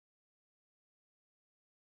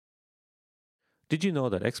Did you know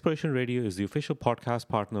that Exploration Radio is the official podcast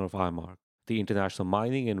partner of IMARC, the International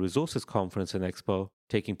Mining and Resources Conference and Expo,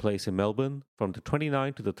 taking place in Melbourne from the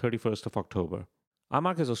 29th to the 31st of October?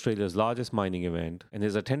 IMARC is Australia's largest mining event and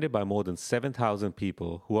is attended by more than 7,000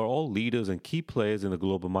 people who are all leaders and key players in the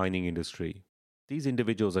global mining industry. These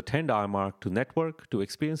individuals attend IMARC to network, to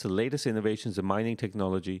experience the latest innovations in mining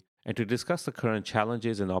technology, and to discuss the current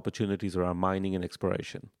challenges and opportunities around mining and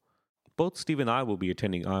exploration. Both Steve and I will be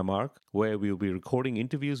attending IMARC, where we will be recording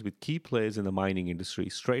interviews with key players in the mining industry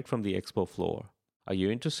straight from the expo floor. Are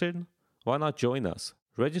you interested? Why not join us?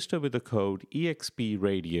 Register with the code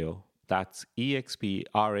EXPRadio, that's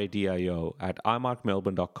EXPRADIO, at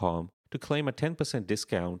imarcmelbourne.com to claim a 10%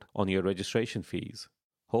 discount on your registration fees.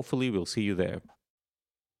 Hopefully we'll see you there.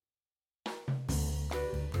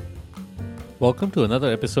 Welcome to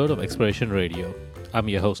another episode of Exploration Radio. I'm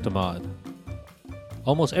your host Ahmad.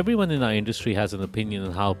 Almost everyone in our industry has an opinion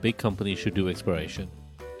on how big companies should do exploration.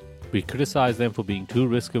 We criticize them for being too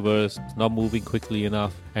risk-averse, not moving quickly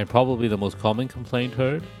enough, and probably the most common complaint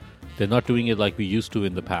heard, they're not doing it like we used to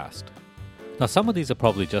in the past. Now, some of these are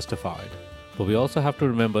probably justified, but we also have to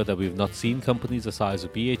remember that we've not seen companies the size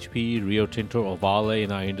of BHP, Rio Tinto, or Vale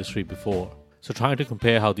in our industry before. So trying to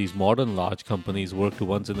compare how these modern large companies work to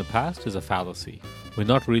ones in the past is a fallacy. We're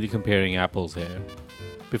not really comparing apples here.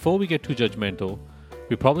 Before we get too judgmental,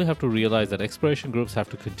 we probably have to realize that exploration groups have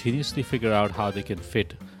to continuously figure out how they can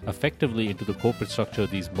fit effectively into the corporate structure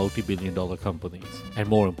of these multi-billion-dollar companies, and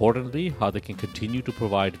more importantly, how they can continue to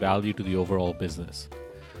provide value to the overall business.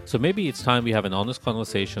 So maybe it's time we have an honest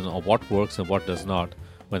conversation on what works and what does not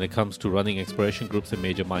when it comes to running exploration groups in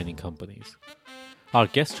major mining companies. Our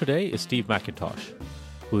guest today is Steve McIntosh,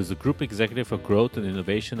 who is the Group Executive for Growth and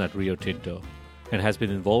Innovation at Rio Tinto, and has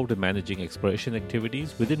been involved in managing exploration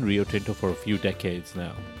activities within Rio Tinto for a few decades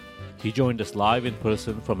now. He joined us live in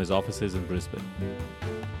person from his offices in Brisbane.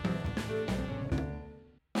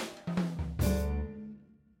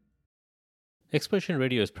 Exploration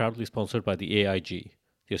Radio is proudly sponsored by the AIG,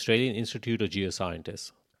 the Australian Institute of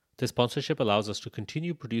Geoscientists. This sponsorship allows us to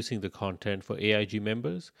continue producing the content for AIG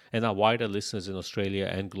members and our wider listeners in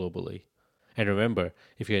Australia and globally. And remember,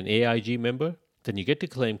 if you're an AIG member, then you get to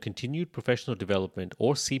claim continued professional development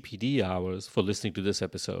or CPD hours for listening to this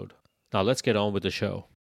episode. Now let's get on with the show.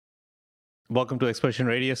 Welcome to Exploration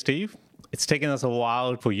Radio, Steve. It's taken us a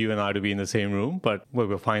while for you and I to be in the same room, but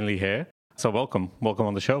we're finally here. So welcome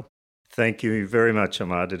on the show. Thank you very much,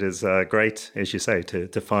 Ahmad. It is great, as you say,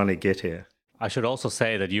 to finally get here. I should also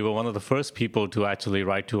say that you were one of the first people to actually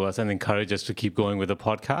write to us and encourage us to keep going with the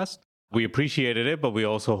podcast. We appreciated it, but we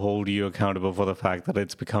also hold you accountable for the fact that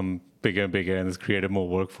it's become bigger and bigger and it's created more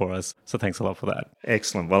work for us. So thanks a lot for that.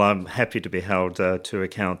 Excellent. Well, I'm happy to be held to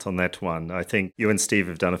account on that one. I think you and Steve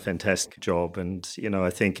have done a fantastic job and, I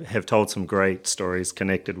think have told some great stories,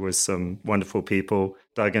 connected with some wonderful people,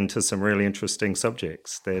 dug into some really interesting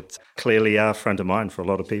subjects that clearly are front of mind for a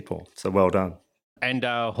lot of people. So well done. And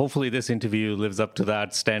hopefully this interview lives up to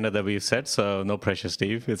that standard that we've set. So no pressure,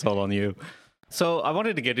 Steve. It's all on you. So I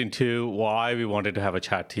wanted to get into why we wanted to have a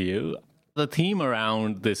chat to you. The theme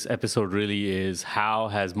around this episode really is how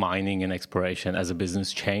has mining and exploration as a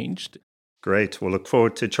business changed? Great. We'll look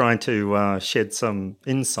forward to trying to shed some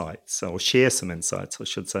insights or share some insights, I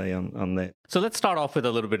should say, on that. So let's start off with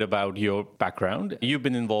a little bit about your background. You've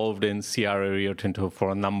been involved in CRA Rio Tinto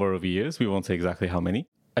for a number of years. We won't say exactly how many.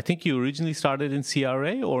 I think you originally started in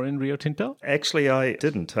CRA or in Rio Tinto? Actually, I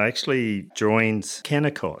didn't. I actually joined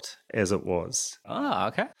Kennecott as it was. Ah,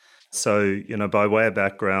 okay. So, by way of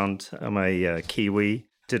background, I'm a Kiwi,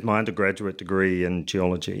 did my undergraduate degree in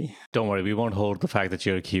geology. Don't worry, we won't hold the fact that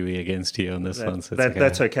you're a Kiwi against you on this one. So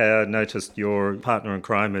that's okay. I noticed your partner in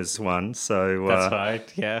crime is one. So that's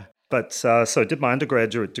right, yeah. But so I did my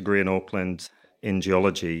undergraduate degree in Auckland in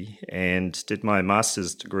geology and did my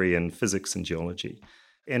master's degree in physics and geology.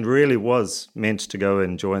 And really was meant to go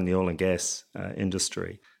and join the oil and gas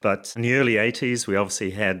industry. But in the early 80s, we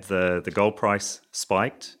obviously had the gold price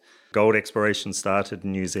spiked. Gold exploration started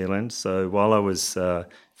in New Zealand. So while I was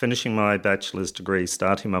finishing my bachelor's degree,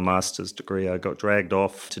 starting my master's degree, I got dragged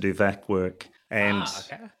off to do VAC work. And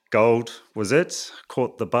gold was it,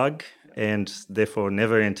 caught the bug, and therefore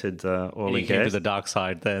never entered oil and gas. You came to the dark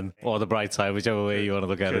side then, or the bright side, whichever way you want to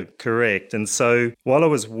look at it. Correct. And so while I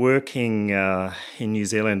was working in New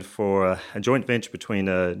Zealand for a joint venture between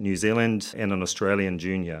a New Zealand and an Australian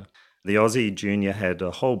junior, the Aussie junior had a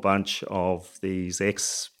whole bunch of these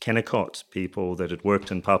ex-Kennecott people that had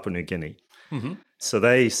worked in Papua New Guinea. Mm-hmm. So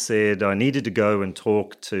they said I needed to go and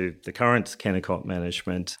talk to the current Kennecott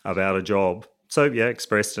management about a job So,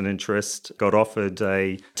 expressed an interest, got offered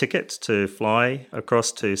a ticket to fly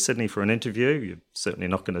across to Sydney for an interview. You're certainly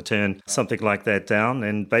not going to turn something like that down.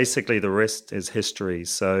 And basically the rest is history.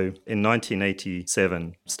 So in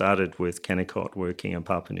 1987, started with Kennecott working in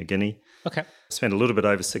Papua New Guinea. Okay. Spent a little bit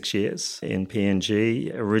over 6 years in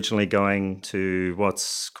PNG, originally going to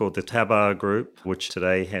what's called the Tabar Group, which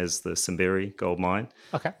today has the Simberi gold mine.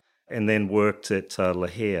 Okay. And then worked at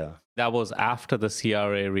Lahire. That was after the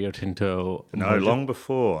CRA Rio Tinto No, long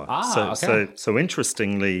before. So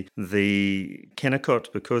interestingly, the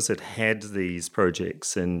Kennecott, because it had these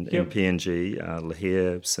projects in PNG,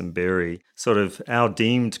 Lahire, Simberi, sort of our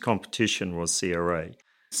deemed competition was CRA.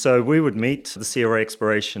 So we would meet the CRA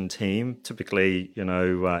exploration team, typically,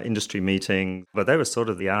 industry meeting, but they were sort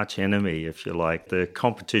of the arch enemy, if you like, the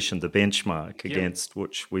competition, the benchmark against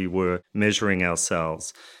which we were measuring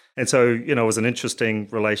ourselves. And so, it was an interesting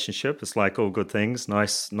relationship. It's like all good things,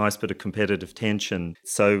 nice bit of competitive tension.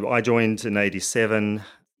 So I joined in 87.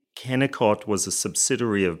 Kennecott was a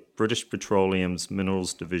subsidiary of British Petroleum's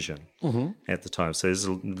Minerals Division at the time. So there's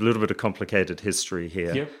a little bit of complicated history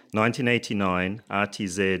here. 1989,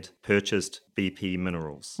 RTZ purchased BP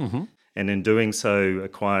Minerals. And in doing so,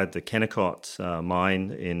 acquired the Kennecott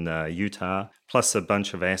mine in Utah, plus a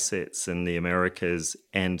bunch of assets in the Americas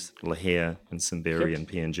and Lahire and Simberi and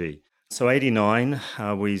PNG. So 89,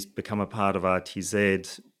 we become a part of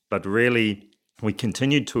RTZ, but really we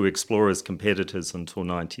continued to explore as competitors until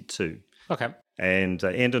 92. Okay. And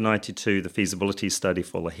end of 92, the feasibility study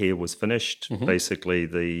for Lahire was finished. Basically,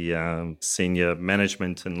 the senior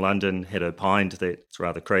management in London had opined that it's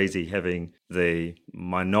rather crazy having the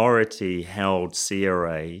minority-held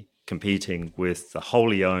CRA competing with the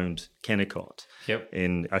wholly owned Kennecott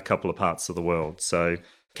in a couple of parts of the world. So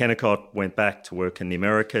Kennecott went back to work in the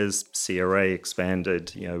Americas. CRA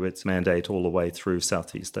expanded, its mandate all the way through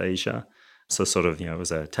Southeast Asia. So sort of, it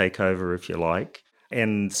was a takeover, if you like.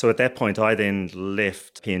 And so at that point, I then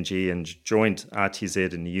left PNG and joined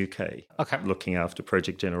RTZ in the UK, looking after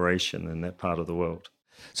project generation in that part of the world.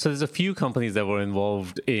 So there's a few companies that were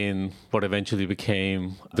involved in what eventually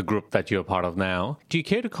became the group that you're part of now. Do you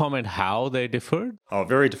care to comment how they differed? Oh,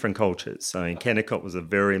 very different cultures. I mean, Kennecott was a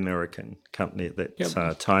very American company at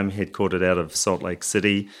that time, headquartered out of Salt Lake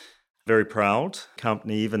City. Very proud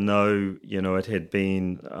company, even though, it had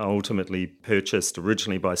been ultimately purchased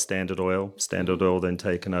originally by Standard Oil then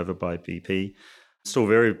taken over by BP. Still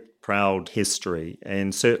very proud history,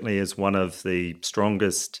 and certainly is one of the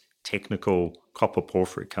strongest technical copper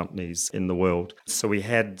porphyry companies in the world. So we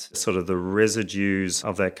had sort of the residues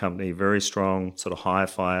of that company, very strong sort of high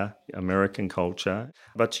fire American culture,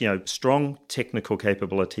 but, strong technical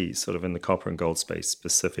capabilities sort of in the copper and gold space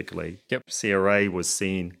specifically. CRA was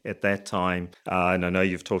seen at that time, and I know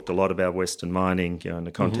you've talked a lot about Western mining, in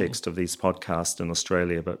the context of these podcasts in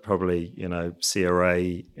Australia, but probably,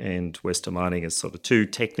 CRA and Western mining is sort of two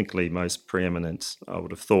technically most preeminent, I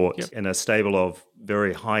would have thought, in a stable of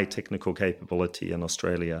very high technical capability in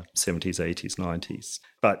Australia, 70s, 80s, 90s.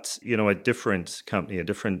 But, a different company, a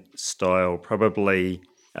different style, probably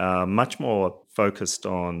much more focused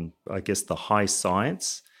on, I guess, the high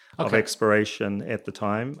science of exploration at the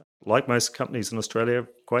time. Like most companies in Australia,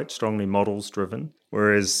 quite strongly models driven,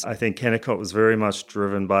 whereas I think Kennecott was very much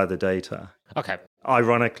driven by the data. Okay.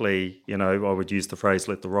 Ironically, I would use the phrase,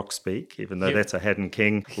 let the rock speak, even though that's a Haddon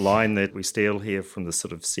King line that we steal here from the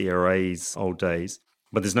sort of CRA's old days.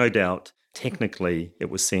 But there's no doubt, technically, it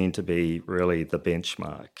was seen to be really the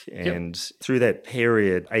benchmark. And through that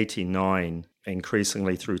period, 89,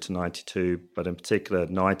 increasingly through to 92, but in particular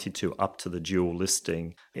 92 up to the dual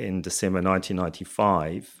listing in December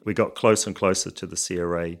 1995, we got closer and closer to the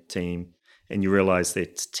CRA team. And you realize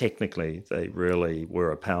that technically they really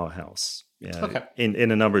were a powerhouse in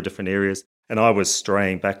a number of different areas. And I was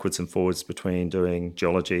straying backwards and forwards between doing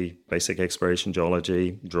geology, basic exploration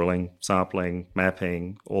geology, drilling, sampling,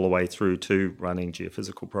 mapping, all the way through to running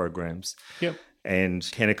geophysical programs. And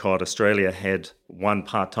Kennecott Australia had one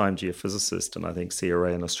part-time geophysicist, and I think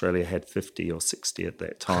CRA in Australia had 50 or 60 at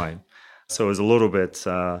that time. So it was a little bit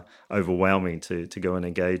overwhelming to go and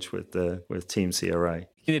engage with Team CRA.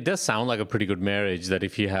 It does sound like a pretty good marriage that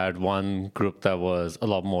if you had one group that was a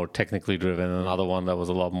lot more technically driven and another one that was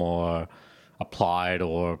a lot more applied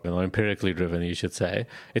or empirically driven, you should say.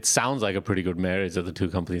 It sounds like a pretty good marriage of the two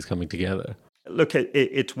companies coming together. Look,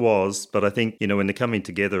 it was, but I think, in the coming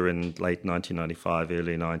together in late 1995,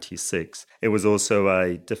 early 96, it was also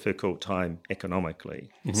a difficult time economically.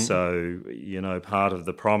 So, part of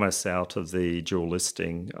the promise out of the dual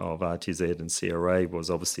listing of RTZ and CRA was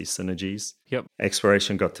obviously synergies. Yep.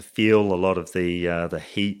 Exploration got to feel a lot of the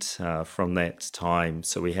heat from that time,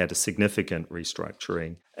 so we had a significant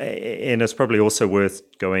restructuring. And it's probably also worth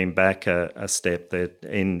going back a step that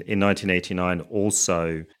in 1989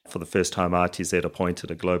 also, for the first time, RTZ appointed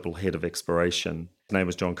a global head of exploration. His name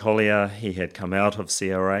was John Collier. He had come out of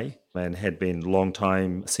CRA and had been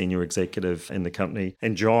long-time senior executive in the company.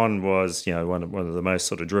 And John was, one of the most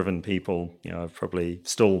sort of driven people, I've probably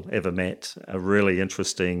still ever met. A really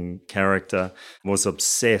interesting character, was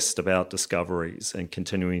obsessed about discoveries and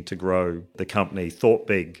continuing to grow the company, thought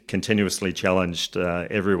big, continuously challenged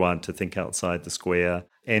everyone to think outside the square.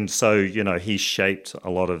 And so, he shaped a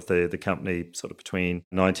lot of the company sort of between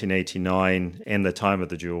 1989 and the time of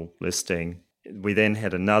the dual listing. We then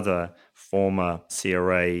had another former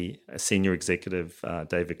CRA senior executive,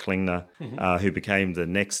 David Klingner, who became the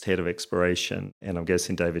next head of exploration. And I'm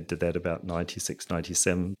guessing David did that about 96,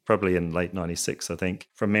 97, probably in late 96, I think,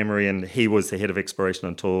 from memory. And he was the head of exploration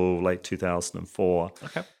until late 2004.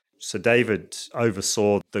 Okay. So David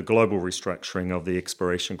oversaw the global restructuring of the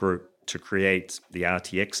exploration group to create the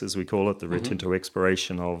RTX, as we call it, the Rio Tinto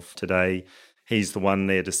exploration of today. He's the one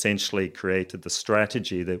that essentially created the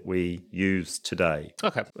strategy that we use today.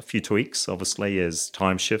 Okay. A few tweaks, obviously, as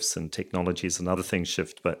time shifts and technologies and other things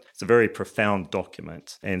shift, but it's a very profound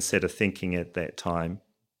document and set of thinking at that time.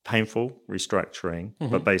 Painful restructuring,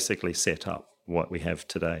 but basically set up what we have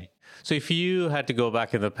today. So if you had to go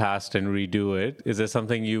back in the past and redo it, is there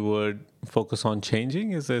something you would focus on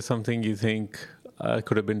changing? Is there something you think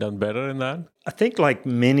could have been done better in that? I think like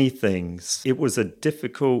many things, it was a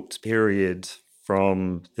difficult period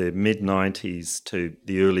from the mid-90s to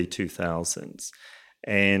the early 2000s.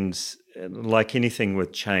 And like anything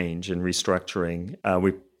with change and restructuring,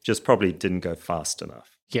 we just probably didn't go fast enough.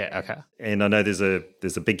 Yeah, okay. And I know there's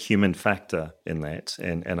a big human factor in that,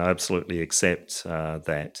 and I absolutely accept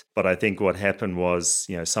that. But I think what happened was,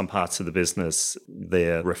 some parts of the business,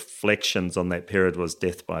 their reflections on that period was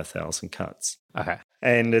death by 1,000 cuts. Okay.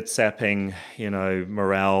 And it's sapping,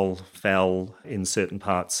 morale fell in certain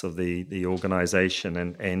parts of the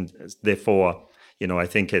organization. And therefore, I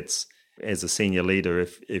think it's, as a senior leader,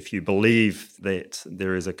 if you believe that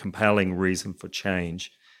there is a compelling reason for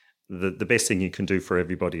change, the best thing you can do for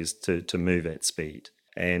everybody is to move at speed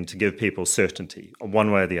and to give people certainty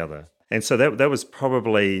one way or the other. And so that was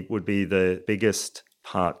probably would be the biggest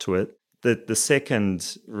part to it. The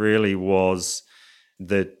second really was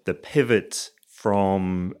the pivot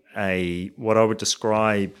from what I would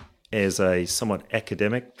describe as a somewhat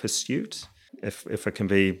academic pursuit, if I can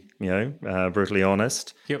be brutally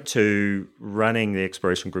honest, to running the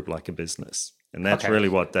exploration group like a business. And that's really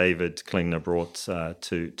what David Klingner brought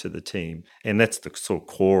to the team. And that's the sort of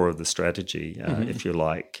core of the strategy, if you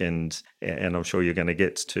like. And I'm sure you're going to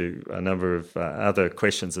get to a number of other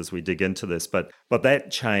questions as we dig into this. But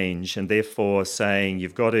that change, and therefore saying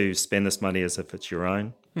you've got to spend this money as if it's your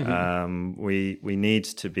own. We need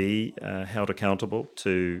to be held accountable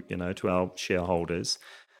to our shareholders.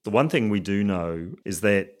 The one thing we do know is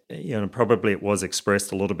that, probably it was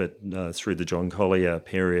expressed a little bit through the John Collier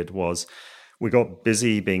period, was we got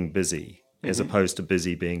busy being busy as opposed to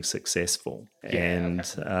busy being successful.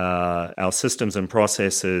 Our systems and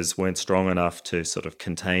processes weren't strong enough to sort of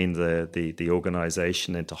contain the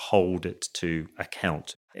organization and to hold it to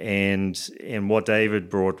account. And what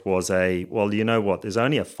David brought was there's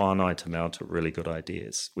only a finite amount of really good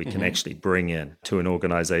ideas we can actually bring in to an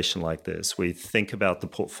organization like this. We think about the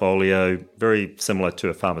portfolio very similar to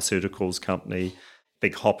a pharmaceuticals company,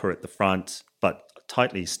 big hopper at the front, but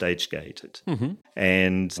tightly stage-gated.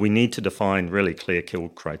 And we need to define really clear kill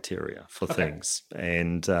criteria for things.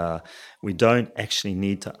 And we don't actually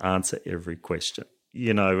need to answer every question.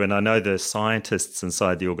 And I know the scientists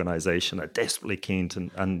inside the organization are desperately keen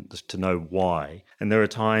to know why. And there are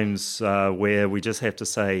times where we just have to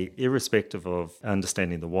say, irrespective of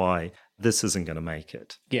understanding the why, this isn't going to make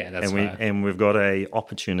it. Yeah, that's right. And we've got a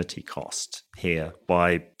opportunity cost here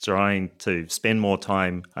by trying to spend more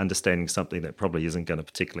time understanding something that probably isn't going to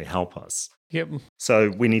particularly help us. Yep.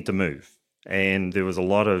 So we need to move. And there was a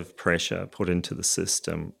lot of pressure put into the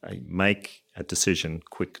system. Make a decision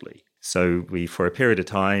quickly. So we, for a period of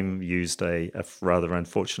time, used a rather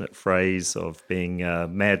unfortunate phrase of being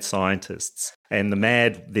mad scientists. And the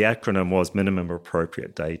acronym was minimum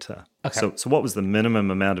appropriate data. Okay. So what was the minimum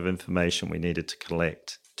amount of information we needed to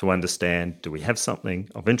collect to understand, do we have something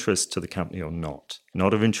of interest to the company or not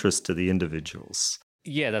of interest to the individuals.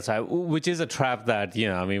 Yeah, that's right. Which is a trap that,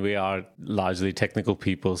 we are largely technical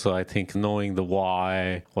people. So I think knowing the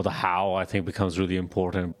why or the how, I think becomes really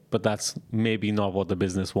important. But that's maybe not what the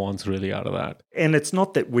business wants really out of that. And it's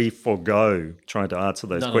not that we forego trying to answer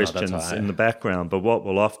those questions in the background, but what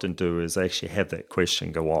we'll often do is actually have that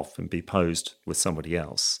question go off and be posed with somebody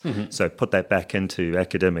else. Mm-hmm. So put that back into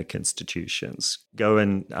academic institutions. Go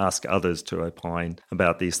and ask others to opine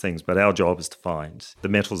about these things. But our job is to find the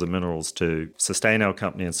metals and minerals to sustain our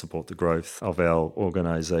company and support the growth of our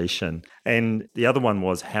organization. And the other one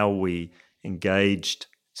was how we engaged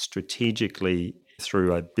strategically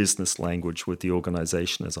through a business language with the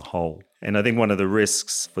organization as a whole. And I think one of the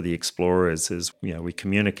risks for the explorers is, we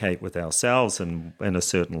communicate with ourselves in a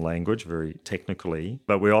certain language, very technically,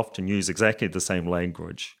 but we often use exactly the same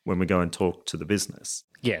language when we go and talk to the business.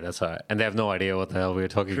 Yeah, that's right. And they have no idea what the hell we're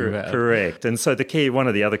talking about. Correct. And so one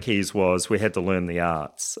of the other keys was we had to learn the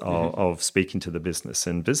arts of speaking to the business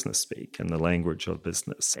in business speak and the language of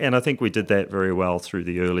business. And I think we did that very well through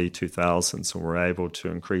the early 2000s, and we're able to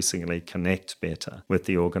increasingly connect better with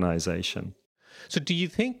the organization. So do you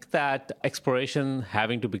think that exploration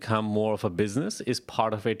having to become more of a business is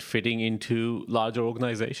part of it fitting into larger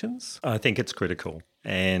organizations? I think it's critical.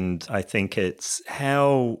 And I think it's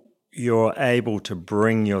how you're able to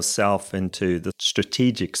bring yourself into the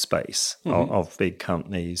strategic space of big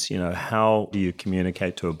companies. How do you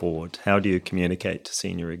communicate to a board? How do you communicate to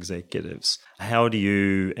senior executives? How do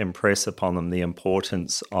you impress upon them the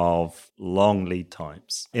importance of long lead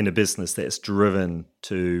times in a business that's driven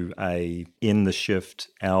to a in-the-shift,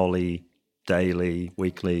 hourly, daily,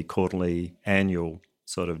 weekly, quarterly, annual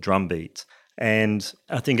sort of drumbeat? And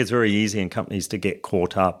I think it's very easy in companies to get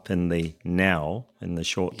caught up in the now, in the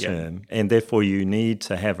short term. And therefore, you need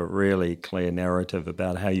to have a really clear narrative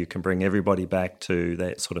about how you can bring everybody back to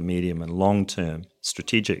that sort of medium and long-term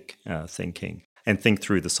strategic thinking and think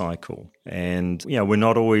through the cycle. And, we're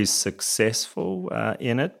not always successful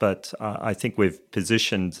in it, but I think we've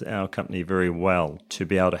positioned our company very well to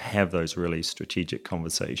be able to have those really strategic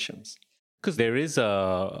conversations. Because there is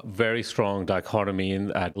a very strong dichotomy in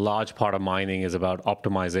that large part of mining is about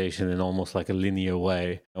optimization in almost like a linear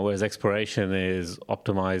way, whereas exploration is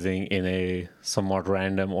optimizing in a somewhat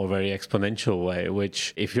random or very exponential way,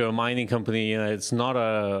 which if you're a mining company, it's not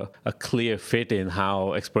a clear fit in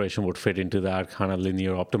how exploration would fit into that kind of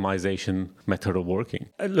linear optimization method of working.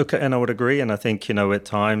 Look, and I would agree. And I think, at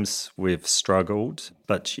times we've struggled.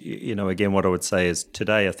 But, again, what I would say is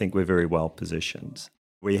today, I think we're very well positioned.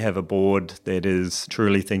 We have a board that is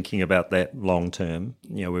truly thinking about that long term.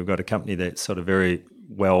 We've got a company that's sort of very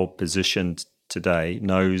well positioned today,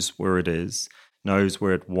 knows where it is, knows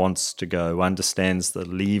where it wants to go, understands the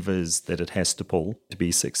levers that it has to pull to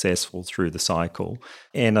be successful through the cycle.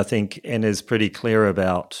 And I think, and is pretty clear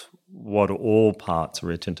about what all parts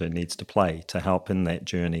Rio Tinto needs to play to help in that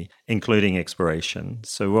journey, including exploration.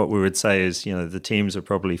 So what we would say is, the teams are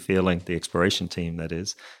probably feeling, the exploration team that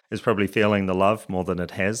is probably feeling the love more than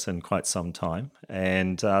it has in quite some time.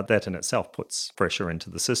 And that in itself puts pressure into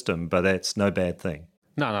the system, but that's no bad thing.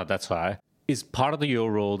 No, that's right. Is part of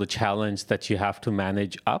your role the challenge that you have to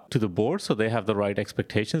manage up to the board so they have the right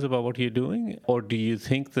expectations about what you're doing? Or do you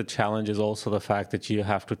think the challenge is also the fact that you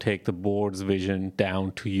have to take the board's vision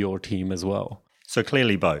down to your team as well? So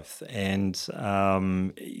clearly both. And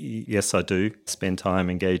yes, I do spend time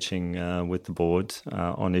engaging with the board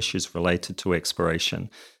on issues related to exploration.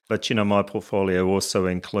 But, my portfolio also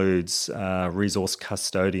includes resource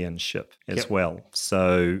custodianship as well.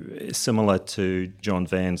 So similar to John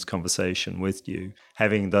Van's conversation with you,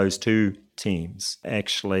 having those two teams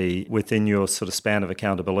actually within your sort of span of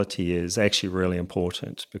accountability is actually really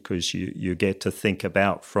important because you get to think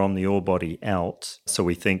about from the ore body out. So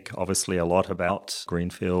we think obviously a lot about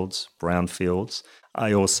greenfields, brownfields.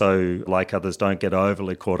 I also, like others, don't get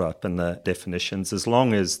overly caught up in the definitions as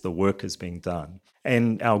long as the work is being done.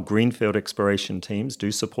 And our greenfield exploration teams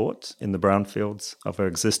do support in the brownfields of our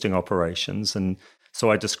existing operations. And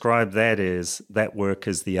so I describe that as that work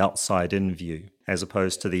as the outside-in view, as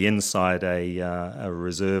opposed to the inside a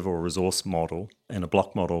reserve or resource model and a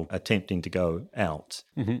block model attempting to go out.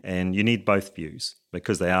 Mm-hmm. And you need both views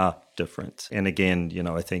because they are different. And again,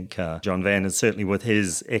 I think John Van, and certainly with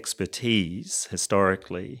his expertise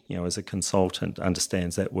historically, as a consultant,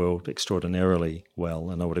 understands that world extraordinarily well.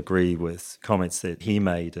 And I would agree with comments that he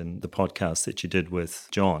made in the podcast that you did with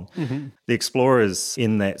John. Mm-hmm. The explorers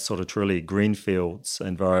in that sort of truly greenfields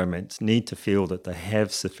environment need to feel that they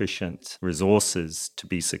have sufficient resources to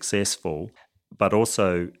be successful, but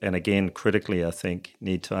also, and again, critically, I think,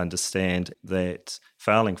 need to understand that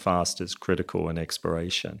failing fast is critical in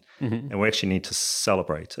exploration, and we actually need to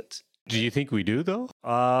celebrate it. Do you think we do, though?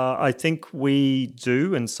 I think we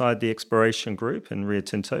do inside the exploration group in Rio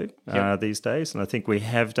Tinto these days, and I think we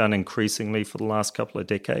have done increasingly for the last couple of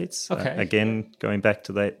decades. Okay. Again, going back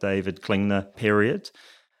to that David Klingner period,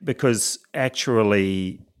 because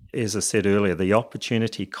actually, as I said earlier, the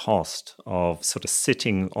opportunity cost of sort of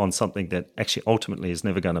sitting on something that actually ultimately is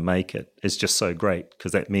never going to make it is just so great,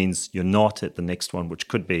 because that means you're not at the next one, which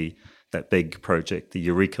could be that big project, the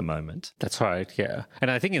eureka moment. That's right, yeah.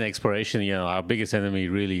 And I think in exploration, our biggest enemy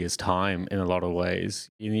really is time in a lot of ways.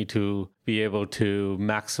 You need to be able to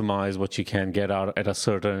maximize what you can get out at a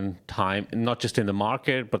certain time, not just in the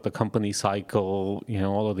market, but the company cycle,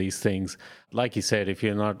 all of these things. Like you said, if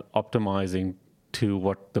you're not optimizing to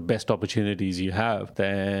what the best opportunities you have,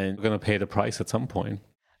 then you're going to pay the price at some point.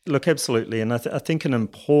 Look, absolutely. And I think an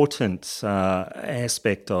important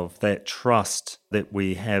aspect of that trust that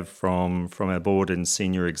we have from our board and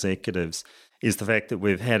senior executives is the fact that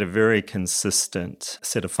we've had a very consistent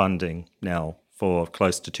set of funding now for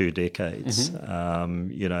close to 2 decades.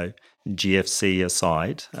 GFC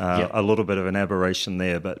aside, a little bit of an aberration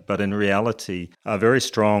there, but in reality, a very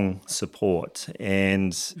strong support.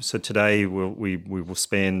 And so today we will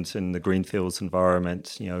spend in the greenfields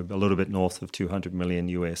environment, a little bit north of $200 million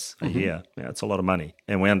US a year. It's a lot of money,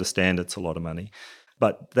 and we understand it's a lot of money.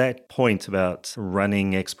 But that point about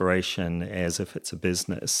running exploration as if it's a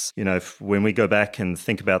business, when we go back and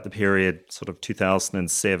think about the period sort of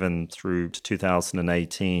 2007 through to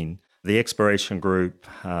 2018, the exploration group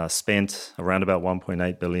spent around about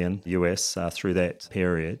 $1.8 billion US through that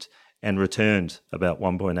period and returned about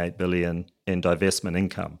 $1.8 billion in divestment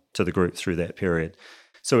income to the group through that period.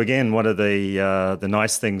 So again, one of the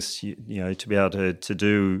nice things to be able to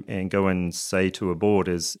do and go and say to a board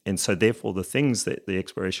is, and so therefore the things that the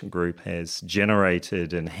exploration group has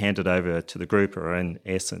generated and handed over to the group are in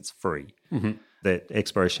essence free. That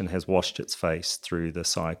exploration has washed its face through the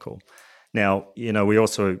cycle. Now, we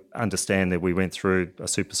also understand that we went through a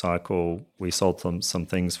super cycle. We sold some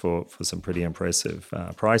things for some pretty impressive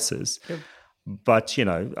prices. Yep. But,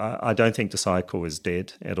 I don't think the cycle is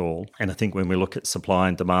dead at all. And I think when we look at supply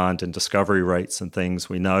and demand and discovery rates and things,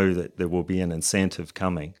 we know that there will be an incentive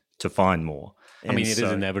coming to find more. It is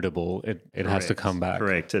inevitable. It has to come back.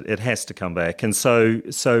 Correct. It has to come back. And so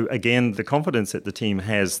again, the confidence that the team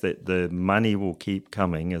has that the money will keep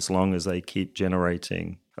coming as long as they keep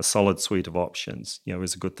generating a solid suite of options,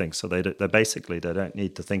 is a good thing. So they don't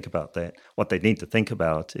need to think about that. What they need to think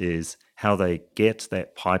about is how they get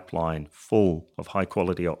that pipeline full of high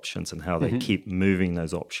quality options and how they keep moving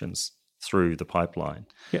those options through the pipeline.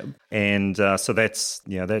 Yep. And so that's,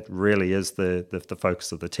 that really is the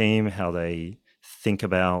focus of the team, how they think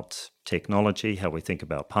about technology, how we think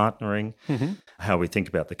about partnering, how we think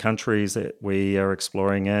about the countries that we are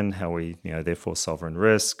exploring in, how we, therefore sovereign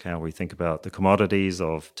risk, how we think about the commodities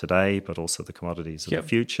of today, but also the commodities of the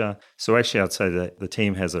future. So actually, I'd say that the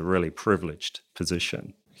team has a really privileged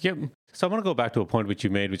position. Yep. So I want to go back to a point which you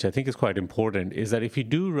made, which I think is quite important, is that if you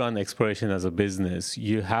do run exploration as a business,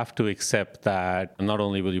 you have to accept that not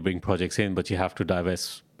only will you bring projects in, but you have to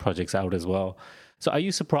divest projects out as well. So are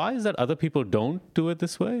you surprised that other people don't do it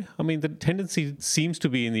this way? I mean, the tendency seems to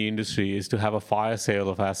be in the industry is to have a fire sale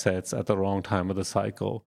of assets at the wrong time of the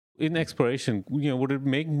cycle. In exploration, would it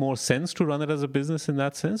make more sense to run it as a business in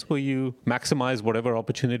that sense, where you maximize whatever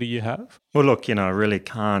opportunity you have? Well, look, I really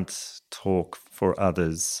can't talk for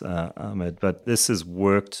others, Ahmed, but this has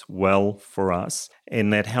worked well for us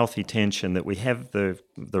in that healthy tension that we have the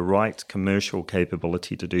right commercial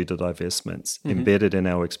capability to do the divestments embedded in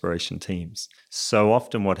our exploration teams. So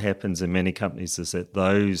often what happens in many companies is that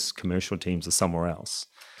those commercial teams are somewhere else.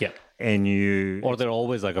 Yeah. Or they're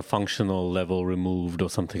always like a functional level removed or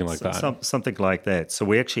something like that. Something like that. So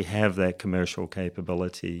we actually have that commercial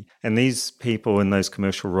capability. And these people in those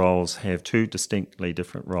commercial roles have 2 distinctly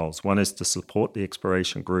different roles. One is to support the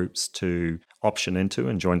exploration groups to option into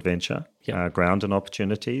and joint venture ground and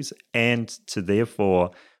opportunities, and to therefore,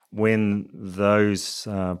 when those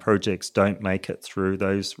projects don't make it through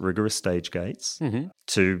those rigorous stage gates,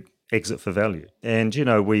 to exit for value. And,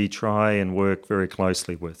 we try and work very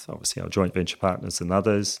closely with, obviously, our joint venture partners and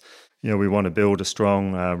others. We want to build a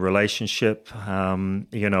strong relationship, and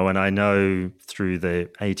I know through the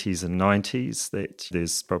 80s and 90s that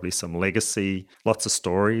there's probably some legacy, lots of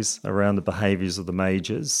stories around the behaviors of the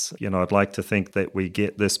majors. I'd like to think that we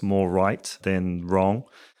get this more right than wrong.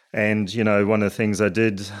 And, one of the things I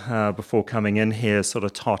did before coming in here, sort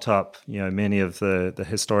of tot up, many of the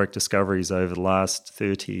historic discoveries over the last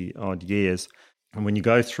 30 odd years. And when you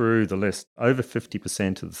go through the list, over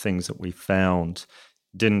 50% of the things that we found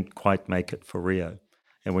didn't quite make it for Rio.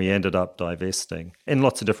 And we ended up divesting in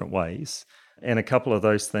lots of different ways. And a couple of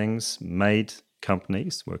those things made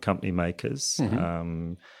companies, were company makers,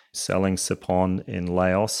 selling Sipon in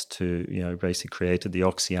Laos to, basically created the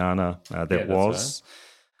Oxiana that was.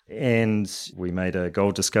 Right. And we made a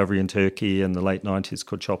gold discovery in Turkey in the late 90s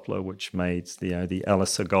called Chopla, which made the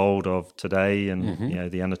Elisa gold of today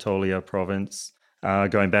and, the Anatolia province.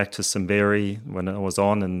 Going back to Simberi, when it was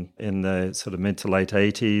on in the sort of mid to late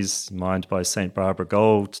 80s, mined by St. Barbara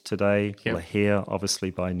Gold today, Lahire,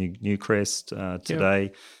 obviously by Newcrest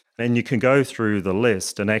today. And you can go through the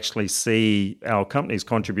list and actually see our company's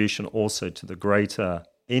contribution also to the greater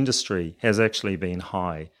industry has actually been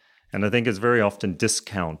high. And I think it's very often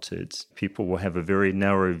discounted. People will have a very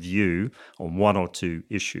narrow view on one or two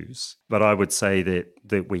issues. But I would say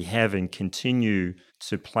that we have and continue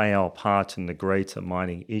to play our part in the greater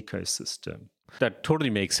mining ecosystem. That totally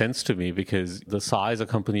makes sense to me because the size of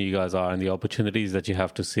company you guys are and the opportunities that you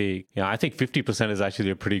have to see. I think 50% is actually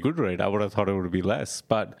a pretty good rate. I would have thought it would be less,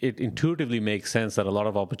 but it intuitively makes sense that a lot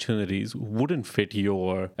of opportunities wouldn't fit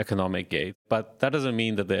your economic gate. But that doesn't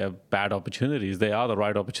mean that they're bad opportunities. They are the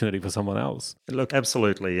right opportunity for someone else. Look,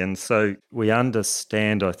 absolutely. And so we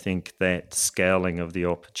understand, I think, that scaling of the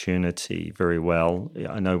opportunity very well.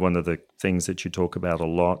 I know one of the things that you talk about a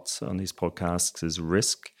lot on these podcasts is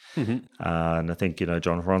risk. And I think,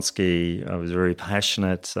 John Hronsky was very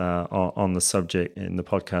passionate on the subject in the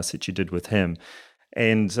podcast that you did with him.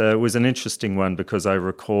 And it was an interesting one because I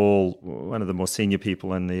recall one of the more senior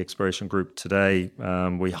people in the exploration group today,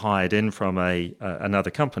 we hired in from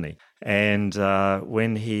another company. And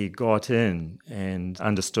when he got in and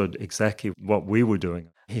understood exactly what we were doing,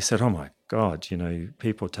 he said, oh my God,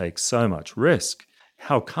 people take so much risk.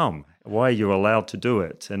 How come? Why are you allowed to do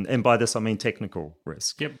it? And by this, I mean technical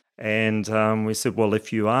risk. Yep. And we said, well,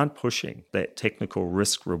 if you aren't pushing that technical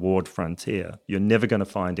risk-reward frontier, you're never going to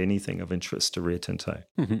find anything of interest to Rio Tinto.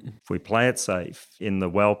 If we play it safe in the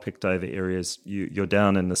well-picked-over areas, you're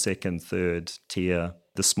down in the second, third tier,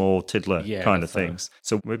 the small tiddler kind of things.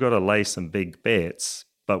 So we've got to lay some big bets,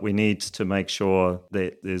 but we need to make sure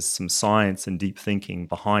that there's some science and deep thinking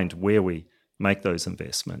behind where we make those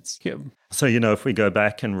investments. Yep. So, if we go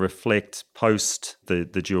back and reflect post the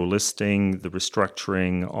dual listing, the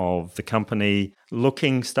restructuring of the company,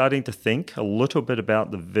 starting to think a little bit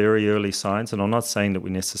about the very early signs, and I'm not saying that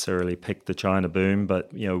we necessarily picked the China boom,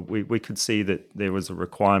 but, we could see that there was a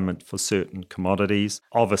requirement for certain commodities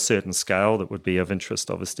of a certain scale that would be of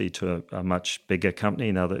interest, obviously, to a much bigger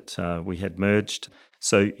company now that we had merged.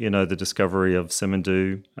 So, the discovery of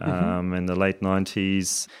Simandou in the late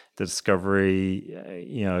 90s, the discovery,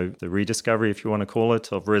 the rediscovery, if you want to call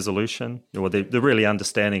it, of Resolution, or the really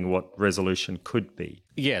understanding what Resolution could be.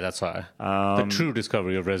 Yeah, that's right. The true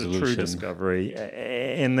discovery of Resolution. The true discovery.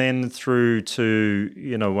 And then through to,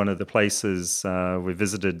 one of the places we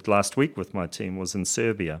visited last week with my team was in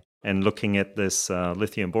Serbia. And looking at this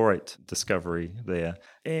lithium borate discovery there.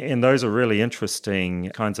 And those are really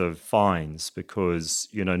interesting kinds of finds because,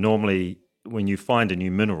 normally when you find a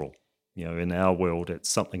new mineral, in our world, it's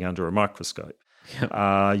something under a microscope.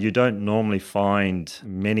 Yep. You don't normally find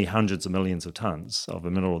many hundreds of millions of tons of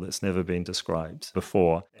a mineral that's never been described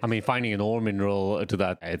before. I mean, finding an ore mineral to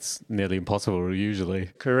that, it's nearly impossible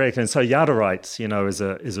usually. Correct. And so Jadarites,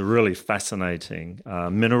 is a really fascinating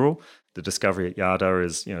mineral. The discovery at Jadar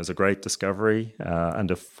is a great discovery,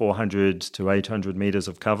 under 400 to 800 meters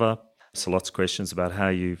of cover. So lots of questions about how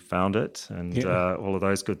you found it and all of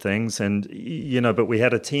those good things. And, but we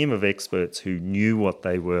had a team of experts who knew what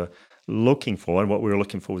they were looking for, and what we were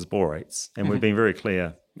looking for was borates. And we've been very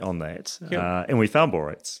clear on that. And we found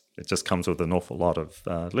borates. It just comes with an awful lot of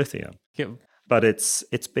lithium. Yep. But it's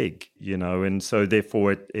big, and so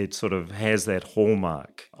therefore it sort of has that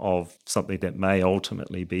hallmark of something that may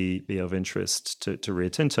ultimately be of interest to Rio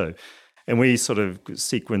Tinto. And we sort of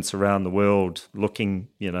sequence around the world looking,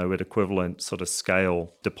 at equivalent sort of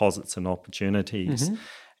scale deposits and opportunities,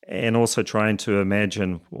 and also trying to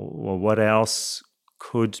imagine, well, what else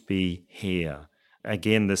could be here?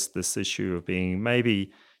 Again, this issue of being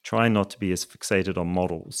maybe trying not to be as fixated on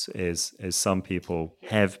models as some people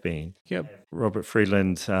have been. Yep. Robert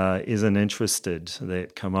Friedland isn't interested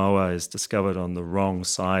that Kamoa is discovered on the wrong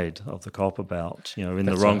side of the copper belt, in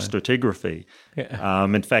the wrong stratigraphy. Yeah.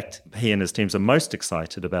 In fact, he and his teams are most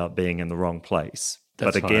excited about being in the wrong place.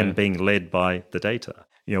 But again, being led by the data.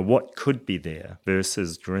 what could be there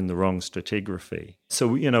versus you're in the wrong stratigraphy. So,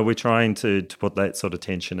 we're trying to put that sort of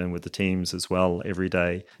tension in with the teams as well every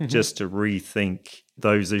day, just to rethink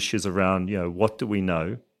those issues around, what do we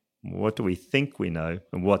know? What do we think we know?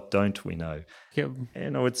 And what don't we know? Yep.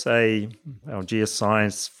 And I would say our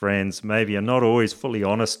geoscience friends maybe are not always fully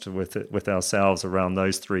honest with ourselves around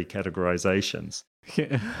those three categorizations.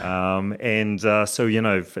 Yeah. So,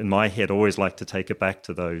 in my head, I always like to take it back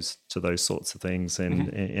to those sorts of things.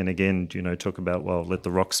 And again, talk about, well, let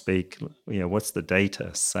the rock speak. What's the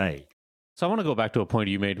data say? So I want to go back to a point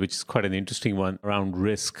you made, which is quite an interesting one around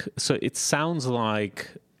risk. So it sounds like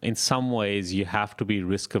in some ways you have to be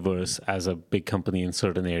risk averse as a big company in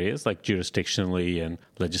certain areas, like jurisdictionally and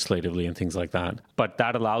legislatively and things like that. But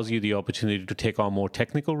that allows you the opportunity to take on more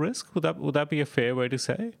technical risk. Would that be a fair way to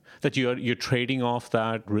say that you're trading off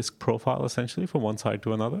that risk profile essentially from one side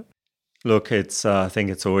to another? Look, I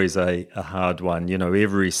think it's always a hard one.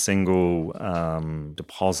 Every single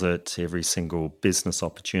deposit, every single business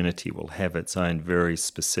opportunity will have its own very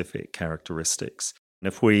specific characteristics. And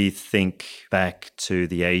if we think back to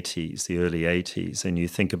the early 80s, and you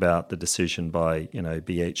think about the decision by,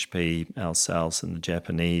 BHP, ourselves, and the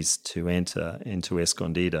Japanese to enter into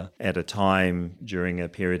Escondida at a time during a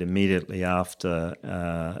period immediately after,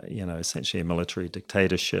 essentially a military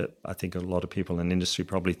dictatorship. I think a lot of people in industry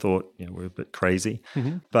probably thought, we're a bit crazy.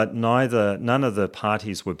 But none of the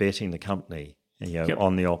parties were betting the company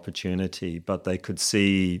on the opportunity, but they could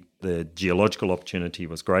see the geological opportunity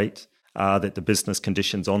was great. That the business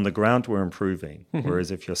conditions on the ground were improving.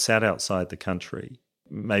 Whereas if you're sat outside the country,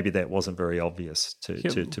 maybe that wasn't very obvious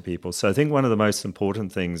to people. So I think one of the most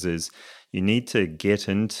important things is you need to get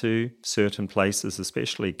into certain places,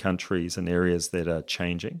 especially countries and areas that are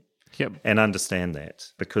changing. And understand that,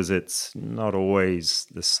 because it's not always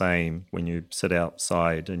the same when you sit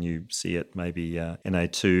outside and you see it maybe in a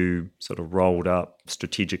too sort of rolled up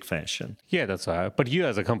strategic fashion. Yeah, that's right. But you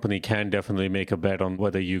as a company can definitely make a bet on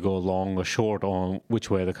whether you go long or short on which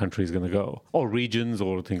way the country is going to go, or regions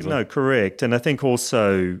or things like that. No, correct. And I think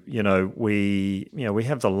also, we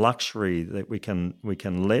have the luxury that we can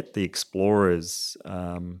let the explorers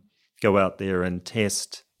go out there and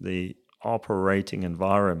test the operating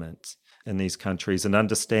environment in these countries and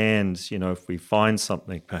understand, if we find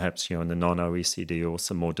something perhaps, in the non-OECD or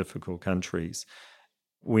some more difficult countries,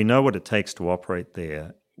 we know what it takes to operate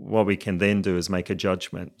there. What we can then do is make a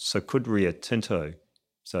judgment. So could Rio Tinto,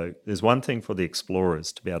 so there's one thing for the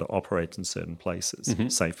explorers to be able to operate in certain places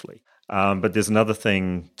safely. But there's another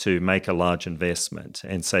thing to make a large investment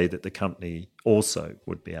and say that the company also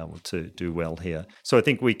would be able to do well here. So I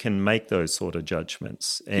think we can make those sort of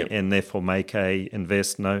judgments and therefore make a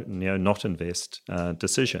not invest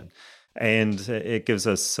decision. And it gives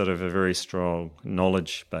us sort of a very strong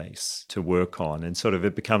knowledge base to work on, and sort of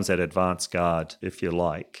it becomes that advanced guard, if you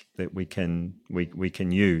like, that we can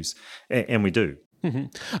use, and we do.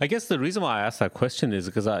 I guess the reason why I asked that question is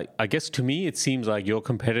because I guess to me it seems like your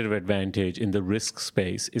competitive advantage in the risk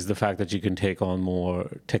space is the fact that you can take on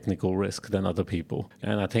more technical risk than other people.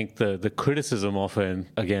 And I think the criticism often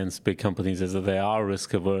against big companies is that they are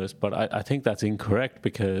risk averse, but I think that's incorrect,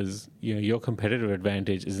 because your competitive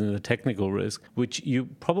advantage is in the technical risk, which you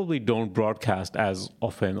probably don't broadcast as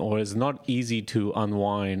often, or is not easy to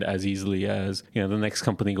unwind as easily as the next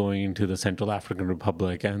company going into the Central African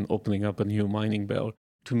Republic and opening up a new mining belt.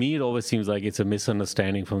 To me, it always seems like it's a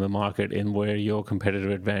misunderstanding from the market in where your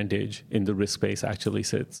competitive advantage in the risk space actually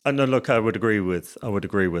sits. No, look, I would agree with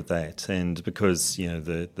that, and because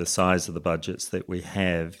the size of the budgets that we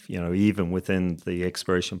have, even within the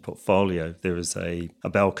exploration portfolio, there is a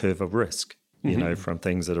bell curve of risk. From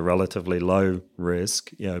things that are relatively low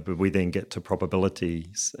risk, but we then get to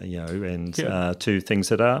probabilities, to things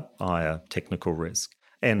that are higher technical risk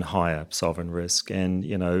and higher sovereign risk, and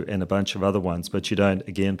and a bunch of other ones. But you don't,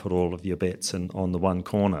 again, put all of your bets on the one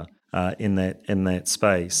corner in that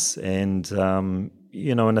space. And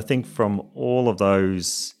and I think from all of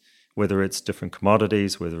those, whether it's different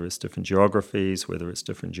commodities, whether it's different geographies, whether it's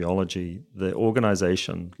different geology, the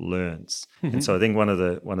organization learns. And so I think one of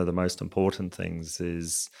the most important things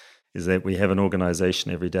is that we have an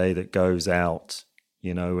organization every day that goes out,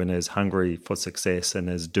 and is hungry for success and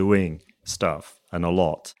is doing stuff, and a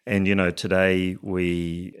lot. And, today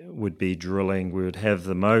we would have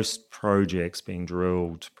the most projects being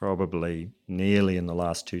drilled probably nearly in the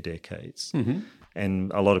last 2 decades.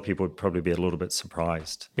 And a lot of people would probably be a little bit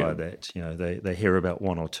surprised by that. They hear about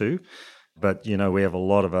one or two, but, we have a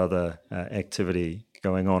lot of other activity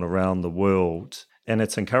going on around the world, and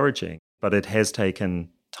it's encouraging. But it has taken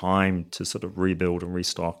time to sort of rebuild and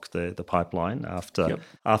restock the pipeline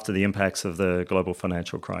after the impacts of the global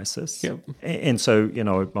financial crisis. And so,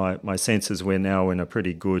 my sense is we're now in a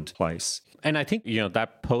pretty good place. And I think,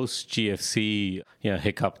 that post-GFC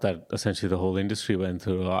hiccup that essentially the whole industry went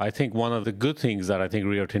through, I think one of the good things that I think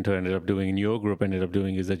Rio Tinto ended up doing and your group ended up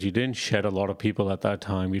doing is that you didn't shed a lot of people at that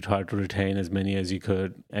time. You tried to retain as many as you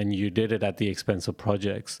could, and you did it at the expense of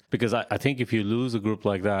projects. Because I think if you lose a group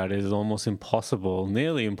like that, it is almost impossible,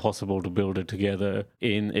 nearly impossible to build it together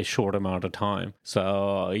in a short amount of time.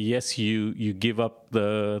 So yes, you give up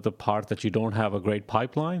the part that you don't have a great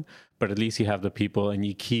pipeline, but at least you have the people and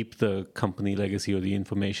you keep the company legacy or the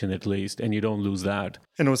information at least, and you don't lose that.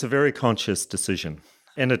 And it was a very conscious decision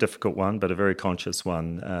and a difficult one, but a very conscious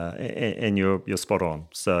one. And you're spot on.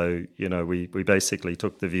 So, we basically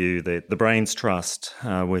took the view that the brains trust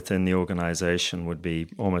within the organization would be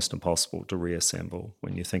almost impossible to reassemble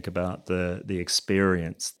when you think about the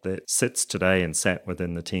experience that sits today and sat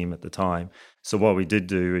within the team at the time. So what we did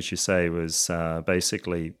do, as you say, was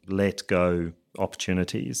basically let go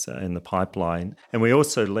opportunities in the pipeline. And we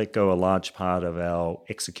also let go a large part of our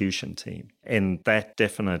execution team. And that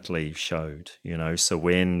definitely showed, so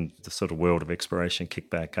when the sort of world of exploration kicked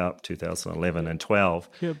back up 2011 and 12,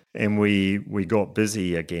 and we got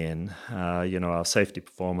busy again, our safety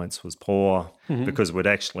performance was poor because we'd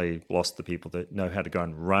actually lost the people that know how to go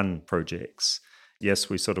and run projects. Yes,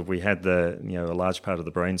 we had a large part of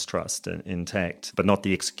the brains trust intact, but not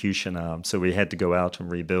the execution arm. So we had to go out and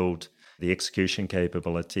rebuild the execution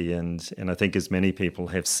capability. And I think as many people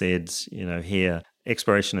have said, here,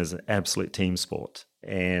 exploration is an absolute team sport.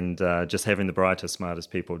 And just having the brightest,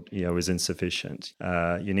 smartest people, is insufficient.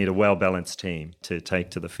 You need a well-balanced team to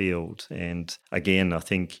take to the field. And again, I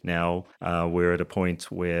think now we're at a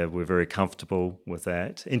point where we're very comfortable with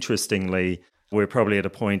that. Interestingly, we're probably at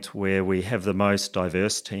a point where we have the most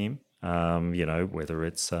diverse team. Whether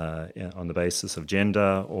it's on the basis of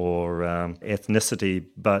gender or ethnicity,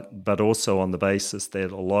 but also on the basis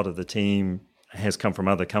that a lot of the team has come from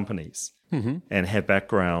other companies and have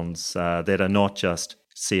backgrounds that are not just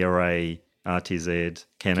CRA, RTZ,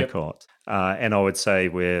 Kennecott. And I would say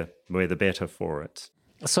we're the better for it.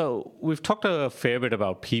 So we've talked a fair bit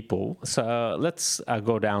about people. So let's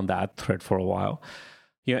go down that thread for a while.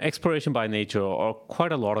 Exploration by nature are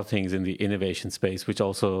quite a lot of things in the innovation space, which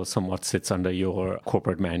also somewhat sits under your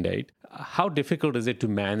corporate mandate. How difficult is it to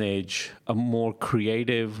manage a more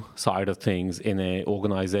creative side of things in an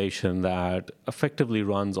organization that effectively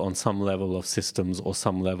runs on some level of systems or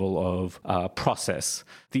some level of process?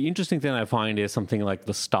 The interesting thing I find is something like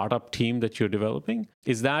the startup team that you're developing.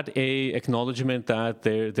 Is that a acknowledgement that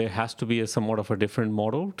there has to be a somewhat of a different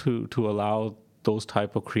model to allow those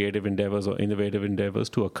type of creative endeavors or innovative endeavors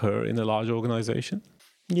to occur in a large organization?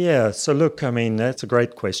 Yeah, so look, that's a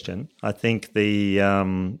great question. I think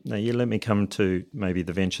now let me come to maybe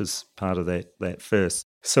the ventures part of that first.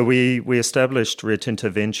 So we established Rio Tinto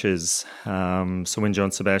Ventures, so when John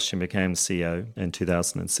Sebastian became CEO in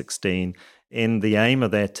 2016, and the aim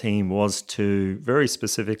of that team was to very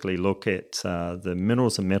specifically look at the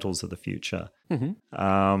minerals and metals of the future,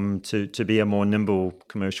 to be a more nimble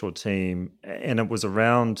commercial team. And it was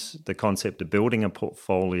around the concept of building a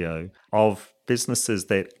portfolio of businesses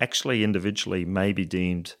that actually individually may be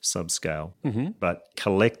deemed subscale, but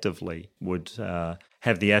collectively would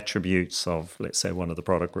have the attributes of, let's say, one of the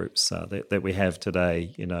product groups that we have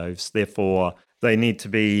today. Therefore, they need to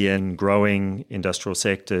be in growing industrial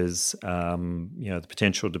sectors, the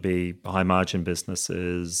potential to be high-margin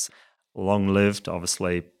businesses, long-lived,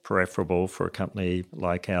 obviously preferable for a company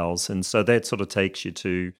like ours. And so that sort of takes you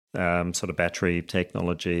to sort of battery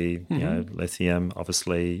technology, lithium,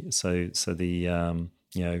 obviously. So the,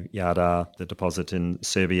 Jadar, the deposit in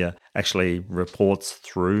Serbia, actually reports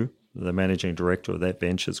through the managing director of that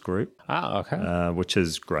ventures group. Which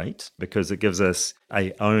is great because it gives us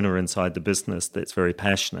a owner inside the business that's very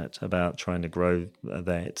passionate about trying to grow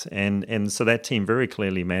that. And so that team very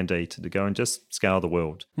clearly mandated to go and just scale the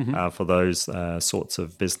world for those sorts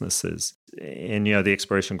of businesses. And, the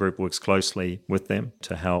exploration group works closely with them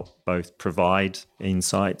to help both provide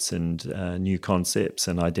insights and new concepts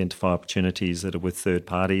and identify opportunities that are with third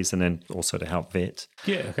parties, and then also to help vet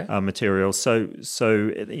materials. So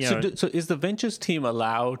is the ventures team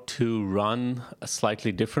allowed to run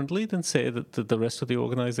slightly differently than, say, the rest of the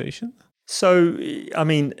organization? So,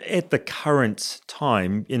 at the current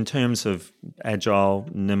time, in terms of agile,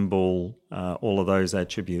 nimble all of those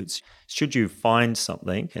attributes. Should you find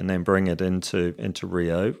something and then bring it into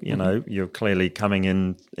Rio, you're clearly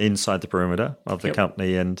coming inside the perimeter of the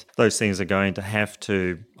company, and those things are going to have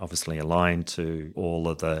to obviously align to all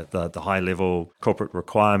of the high-level corporate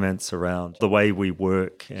requirements around the way we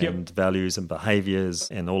work and values and behaviors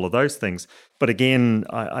and all of those things. But again,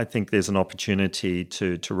 I think there's an opportunity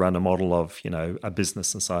to run a model of, a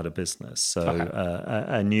business inside a business. So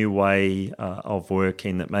a new way of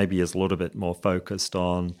working that maybe is a little bit more focused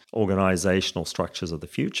on organizational structures of the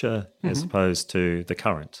future as opposed to the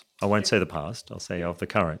current. I won't say the past, I'll say of the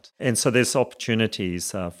current. And so there's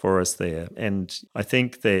opportunities for us there. And I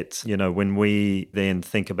think that, when we then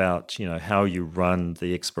think about, how you run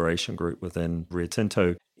the exploration group within Rio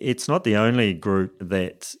Tinto, it's not the only group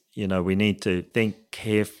that, we need to think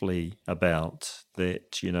carefully about,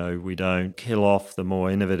 that, we don't kill off the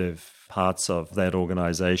more innovative parts of that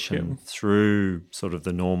organization through sort of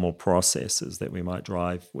the normal processes that we might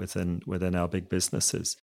drive within our big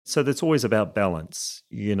businesses. So that's always about balance,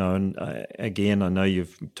 and again, I know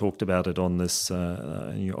you've talked about it on this,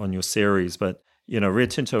 on your series, but, Rio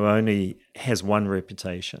Tinto only has one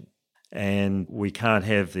reputation, and we can't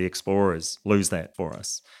have the explorers lose that for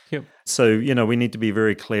us. So, we need to be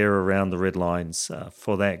very clear around the red lines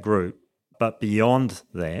for that group. But beyond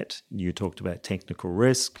that, you talked about technical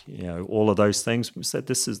risk, all of those things. So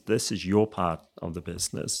this is your part of the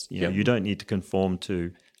business. You don't need to conform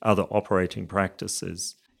to other operating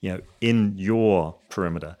practices, in your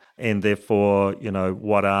perimeter. And therefore,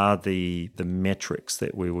 what are the metrics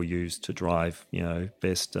that we will use to drive,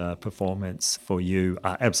 best performance for you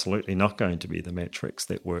are absolutely not going to be the metrics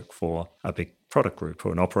that work for a big product group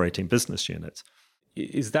or an operating business unit.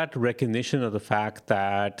 Is that recognition of the fact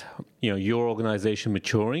that, your organization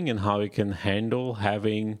maturing and how it can handle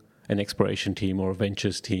having an exploration team or a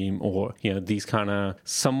ventures team or, these kind of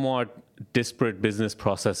somewhat disparate business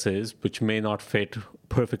processes, which may not fit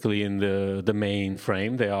perfectly in the main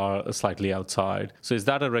frame, they are slightly outside. So is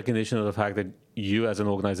that a recognition of the fact that you as an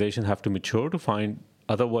organization have to mature to find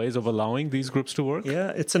other ways of allowing these groups to work? Yeah,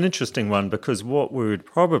 it's an interesting one, because what we would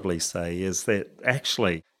probably say is that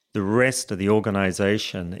actually the rest of the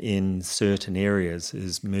organization in certain areas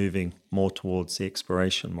is moving more towards the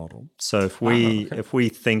exploration model. So if we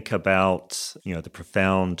think about, the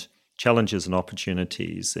profound challenges and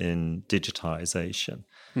opportunities in digitization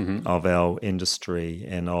of our industry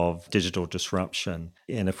and of digital disruption,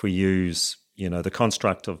 and if we use, the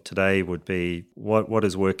construct of today would be what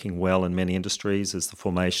is working well in many industries is the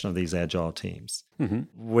formation of these agile teams.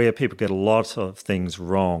 Where people get a lot of things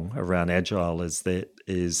wrong around agile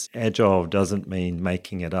is agile doesn't mean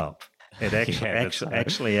making it up. It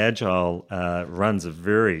actually agile runs a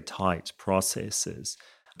very tight processes,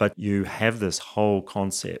 but you have this whole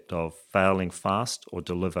concept of failing fast or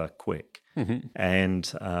deliver quick.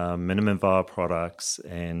 And minimum viable products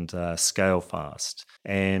and scale fast.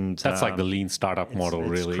 And that's like the lean startup model,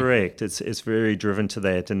 really. It's correct. It's very driven to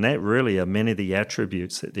that. And that really are many of the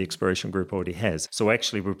attributes that the exploration group already has. So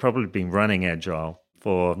actually, we've probably been running agile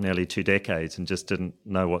for nearly 2 decades and just didn't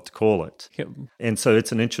know what to call it. And so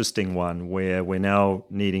it's an interesting one where we're now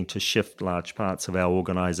needing to shift large parts of our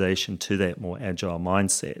organization to that more agile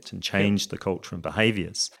mindset and change the culture and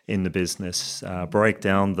behaviors in the business, break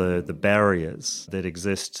down the barriers that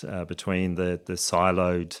exist between the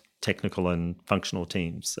siloed technical and functional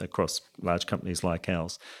teams across large companies like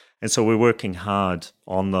ours. And so we're working hard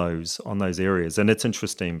on those areas. And it's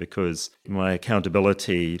interesting because my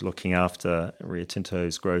accountability looking after Rio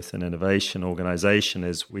Tinto's growth and innovation organization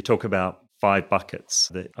is we talk about 5 buckets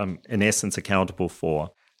that I'm in essence accountable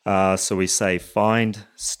for. So we say find,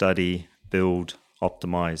 study, build,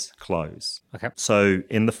 optimize, close. So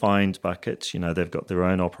in the find bucket, they've got their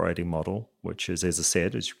own operating model, which is, as I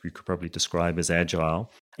said, as you could probably describe as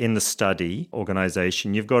agile. In the study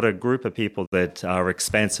organization, you've got a group of people that are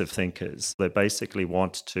expansive thinkers. They basically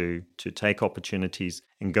want to take opportunities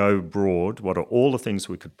and go broad. What are all the things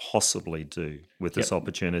we could possibly do with this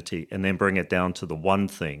opportunity, and then bring it down to the one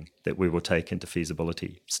thing that we will take into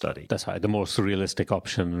feasibility study. That's right, the more surrealistic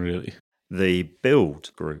option, really. The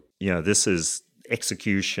build group, this is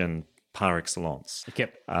execution par excellence.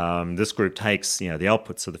 This group takes, the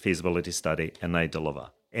outputs of the feasibility study and they deliver.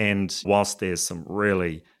 And whilst there's some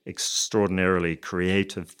really extraordinarily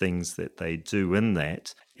creative things that they do in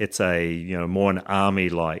that, it's a more an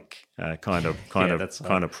army-like kind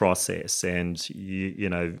of process, and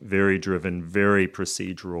very driven, very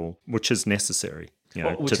procedural, which is necessary.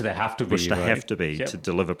 which they have to be, which they have to be to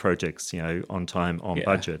deliver projects, on time, on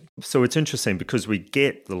budget. So it's interesting because we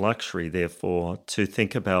get the luxury, therefore, to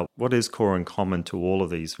think about what is core and common to all of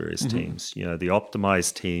these various teams. The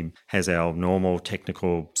optimized team has our normal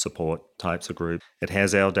technical support types of group. It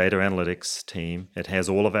has our data analytics team. It has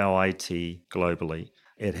all of our IT globally.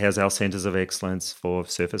 It has our centers of excellence for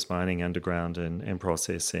surface mining, underground, and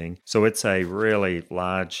processing. So it's a really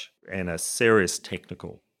large and a serious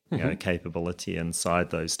technical capability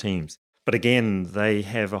inside those teams. But again, they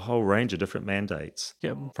have a whole range of different mandates,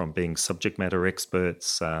 from being subject matter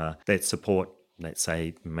experts that support, let's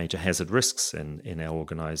say, major hazard risks in our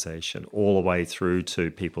organization, all the way through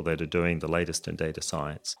to people that are doing the latest in data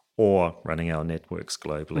science or running our networks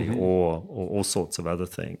globally or all sorts of other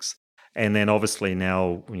things. And then obviously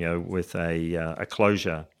now, with a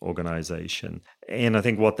closure organization. And I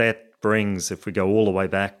think what that brings, if we go all the way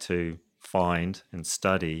back to find and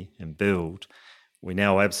study and build, we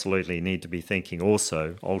now absolutely need to be thinking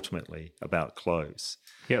also ultimately about close.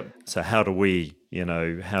 So how do we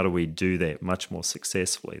do that much more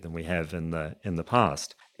successfully than we have in the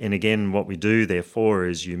past? And again, what we do therefore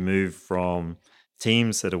is you move from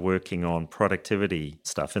teams that are working on productivity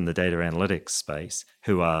stuff in the data analytics space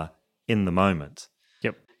who are in the moment,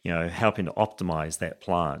 helping to optimize that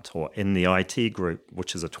plant, or in the IT group,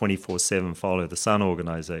 which is a 24/7 follow the sun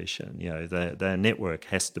organization, their network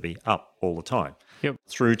has to be up all the time,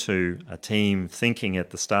 through to a team thinking at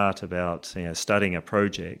the start about studying a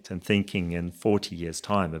project and thinking in 40 years'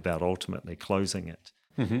 time about ultimately closing it.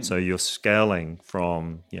 So you're scaling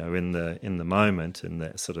from, in the moment, in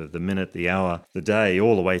the sort of the minute, the hour, the day,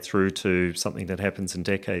 all the way through to something that happens in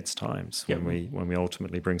decades' times when we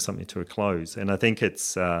ultimately bring something to a close. And I think it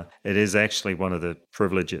is actually one of the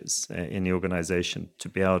privileges in the organization to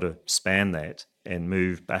be able to span that and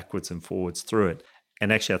move backwards and forwards through it.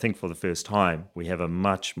 And actually, I think for the first time, we have a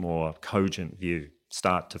much more cogent view,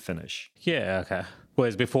 start to finish. Okay.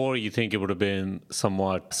 Whereas before, you think it would have been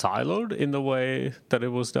somewhat siloed in the way that it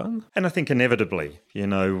was done? And I think inevitably,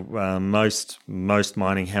 most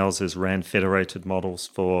mining houses ran federated models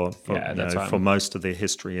for most of their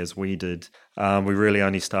history, as we did. We really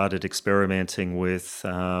only started experimenting with,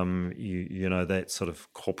 that sort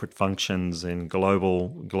of corporate functions and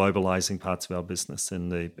globalizing parts of our business in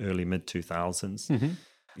the early mid-2000s.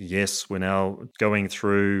 Yes, we're now going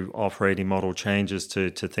through operating model changes to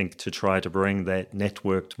try to bring that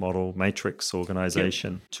networked model matrix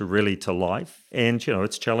organization to life. And,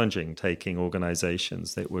 it's challenging taking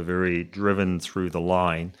organizations that were very driven through the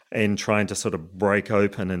line and trying to sort of break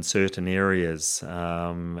open in certain areas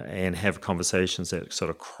and have conversations that sort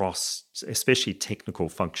of cross, especially technical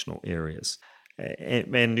functional areas.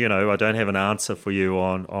 And I don't have an answer for you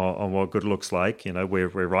on what good looks like. We're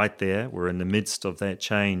right there. We're in the midst of that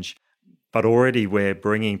change. But already we're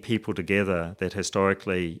bringing people together that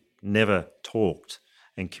historically never talked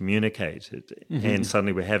and communicated. And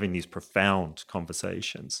suddenly we're having these profound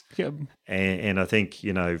conversations. And I think,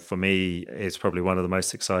 for me, it's probably one of the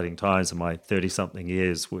most exciting times in my 30-something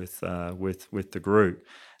years with the group,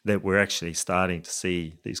 that we're actually starting to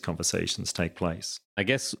see these conversations take place. I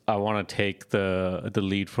guess I want to take the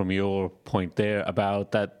lead from your point there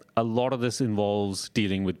about that a lot of this involves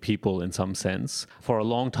dealing with people in some sense. For a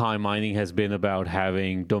long time, mining has been about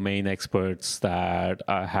having domain experts that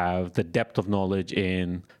have the depth of knowledge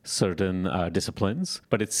in certain disciplines.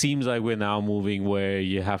 But it seems like we're now moving where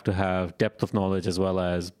you have to have depth of knowledge as well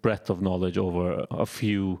as breadth of knowledge over a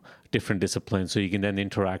few different disciplines so you can then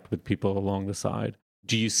interact with people along the side.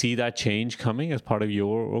 Do you see that change coming as part of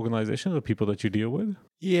your organization, the people that you deal with?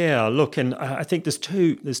 Yeah, look, and I think there's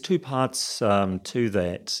two parts to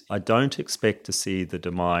that. I don't expect to see the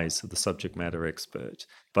demise of the subject matter expert,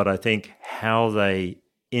 but I think how they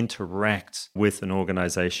interact with an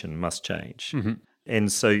organization must change.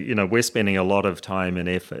 And so, we're spending a lot of time and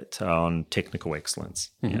effort on technical excellence,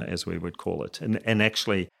 as we would call it, and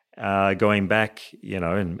actually going back,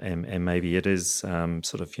 and maybe it is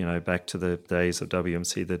back to the days of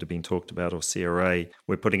WMC that have been talked about, or CRA,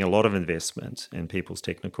 we're putting a lot of investment in people's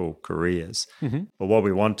technical careers. But what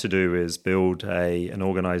we want to do is build an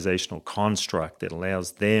organizational construct that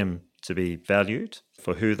allows them to be valued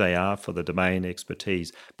for who they are, for the domain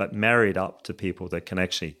expertise, but married up to people that can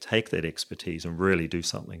actually take that expertise and really do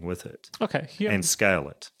something with it. And scale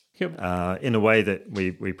it. In a way that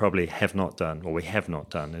we probably have not done, or we have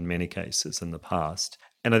not done in many cases in the past.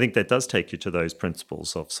 And I think that does take you to those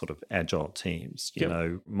principles of sort of agile teams,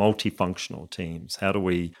 multifunctional teams. How do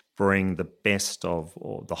we bring the best of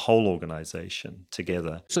or the whole organization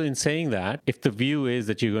together. So in saying that, if the view is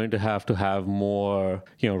that you're going to have more,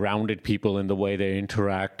 rounded people in the way they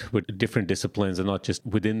interact with different disciplines and not just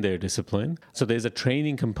within their discipline. So there's a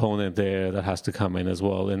training component there that has to come in as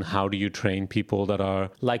well. And how do you train people that are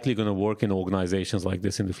likely going to work in organizations like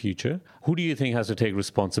this in the future? Who do you think has to take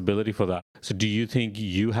responsibility for that? So do you think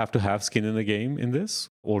you have to have skin in the game in this?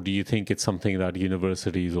 Or do you think it's something that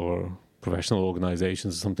universities or professional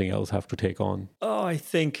organizations or something else have to take on? Oh, I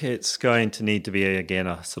think it's going to need to be, again,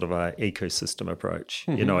 a sort of an ecosystem approach.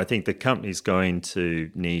 I think the company's going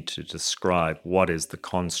to need to describe what is the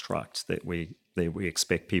construct that we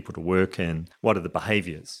expect people to work in, what are the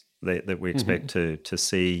behaviors that we expect to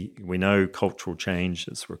see. We know cultural change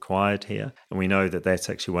is required here, and we know that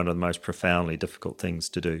that's actually one of the most profoundly difficult things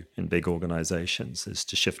to do in big organizations is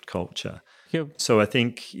to shift culture. Yep. So I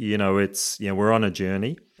think, we're on a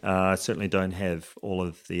journey. I certainly don't have all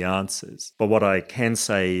of the answers. But what I can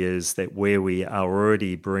say is that where we are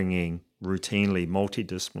already bringing routinely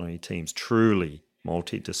multidisciplinary teams, truly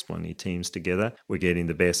multidisciplinary teams together, we're getting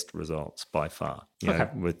the best results by far,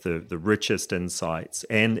 with the richest insights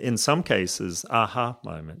and in some cases, aha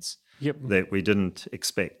moments that we didn't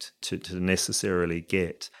expect to necessarily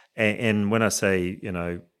get. And when I say,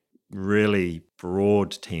 really broad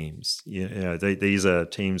teams, these are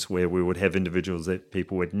teams where we would have individuals that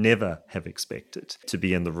people would never have expected to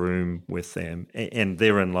be in the room with them, and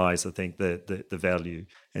therein lies, I think, the value.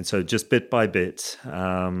 And so just bit by bit,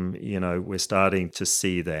 we're starting to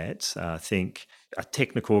see that. I think a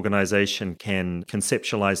technical organization can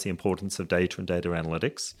conceptualize the importance of data and data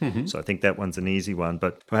analytics. So I think that one's an easy one.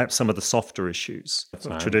 But perhaps some of the softer issues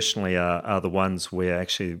traditionally are the ones where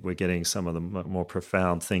actually we're getting some of the more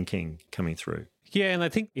profound thinking coming through. Yeah, and I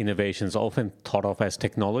think innovation is often thought of as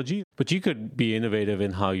technology, but you could be innovative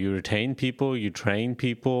in how you retain people, you train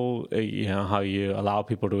people, how you allow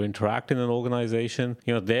people to interact in an organization.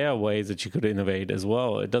 There are ways that you could innovate as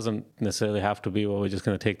well. It doesn't necessarily have to be, we're just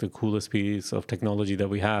going to take the coolest piece of technology that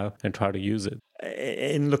we have and try to use it.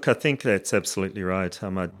 And look, I think that's absolutely right,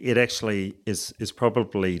 Ahmad. It actually is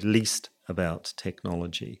probably least about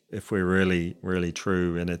technology, if we're really, really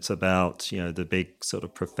true. And it's about, the big sort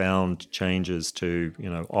of profound changes to,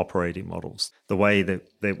 operating models, the way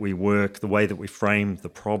that we work, the way that we frame the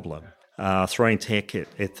problem. Throwing tech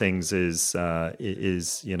at things is okay,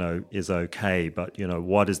 but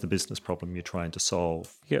what is the business problem you're trying to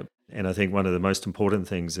solve? Yep. And I think one of the most important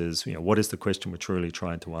things is what is the question we're truly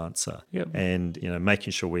trying to answer? Yep. And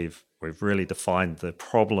making sure we've really defined the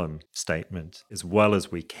problem statement as well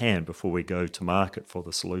as we can before we go to market for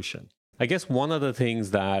the solution. I guess one of the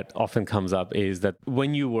things that often comes up is that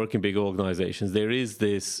when you work in big organizations, there is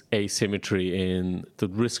this asymmetry in the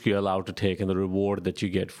risk you're allowed to take and the reward that you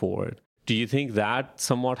get for it. Do you think that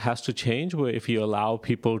somewhat has to change, where if you allow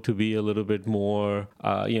people to be a little bit more,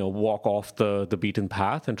 walk off the beaten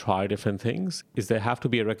path and try different things? Is there have to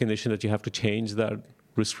be a recognition that you have to change that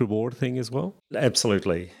risk-reward thing as well?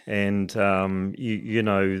 Absolutely. And,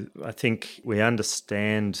 I think we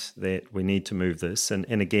understand that we need to move this.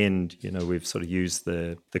 And again, we've sort of used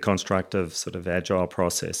the construct of sort of agile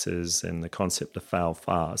processes and the concept of fail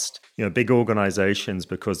fast. Big organizations,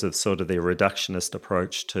 because of sort of their reductionist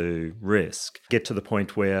approach to risk, get to the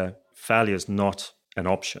point where failure is not an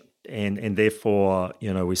option. And therefore,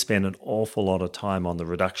 we spend an awful lot of time on the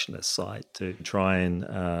reductionist side to try and,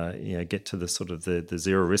 get to the sort of the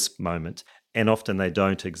zero risk moment. And often they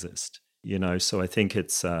don't exist, so I think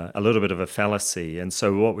it's a little bit of a fallacy. And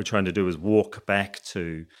so what we're trying to do is walk back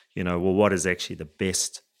to, what is actually the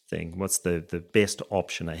best thing? What's the best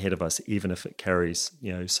option ahead of us, even if it carries,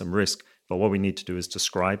 some risk? But what we need to do is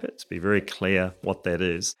describe it, be very clear what that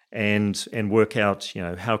is, and work out,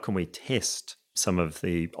 how can we test some of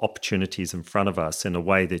the opportunities in front of us in a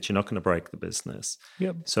way that you're not going to break the business.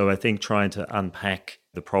 Yep. So I think trying to unpack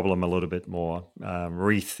the problem a little bit more,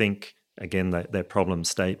 rethink, again, that problem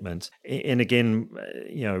statement. And again,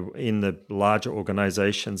 in the larger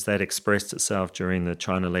organizations, that expressed itself during the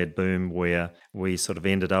China-led boom, where we sort of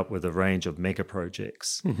ended up with a range of mega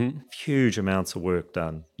projects, huge amounts of work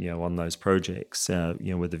done, on those projects,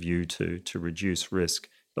 with a view to reduce risk.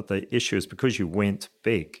 But the issue is because you went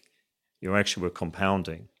big, you actually were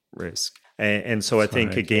compounding risk. And so I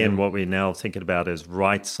think, again, what we're now thinking about is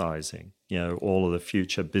right-sizing, all of the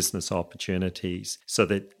future business opportunities so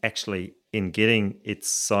that actually in getting its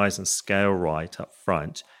size and scale right up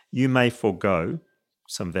front, you may forego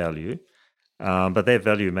some value But that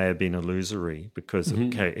value may have been illusory because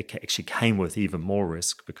it actually came with even more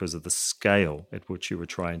risk because of the scale at which you were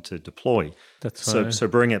trying to deploy. That's right. So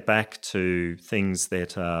bring it back to things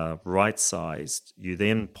that are right-sized. You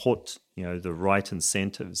then put, the right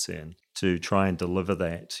incentives in to try and deliver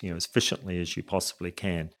that, as efficiently as you possibly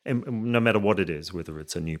can. And no matter what it is, whether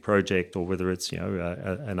it's a new project or whether it's,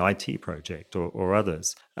 an IT project or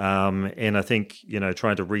others. And I think,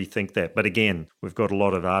 trying to rethink that. But again, we've got a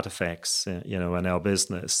lot of artifacts, in our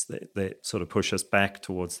business that sort of push us back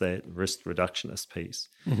towards that risk reductionist piece.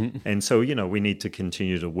 And so, we need to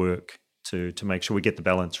continue to work to make sure we get the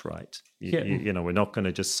balance right. We're not going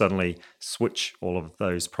to just suddenly switch all of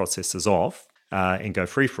those processes off and go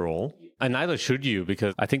free for all. And neither should you,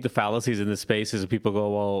 because I think the fallacies in this space is that people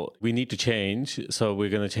go, well, we need to change, so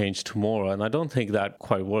we're going to change tomorrow. And I don't think that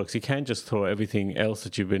quite works. You can't just throw everything else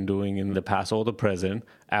that you've been doing in the past or the present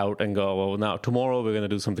out and go, well, now tomorrow we're going to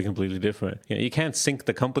do something completely different. You can't sync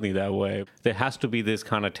the company that way. There has to be this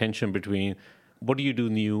kind of tension between what do you do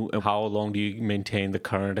new and how long do you maintain the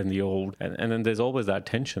current and the old? And then there's always that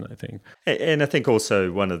tension, I think. And I think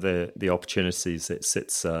also one of the opportunities that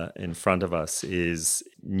sits in front of us is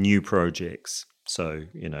new projects. So,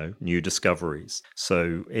 new discoveries.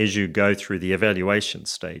 So as you go through the evaluation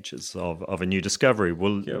stages of a new discovery,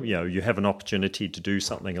 you have an opportunity to do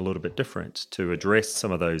something a little bit different to address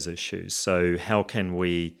some of those issues. So how can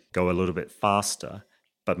we go a little bit faster,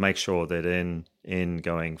 but make sure that in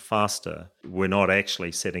going faster, we're not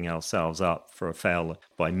actually setting ourselves up for a fail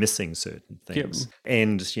by missing certain things.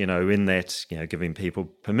 And, in that, giving people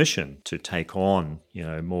permission to take on,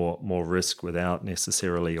 more risk without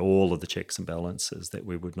necessarily all of the checks and balances that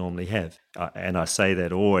we would normally have. And I say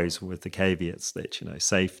that always with the caveats that,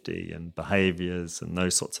 safety and behaviors and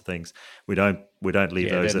those sorts of things, we don't leave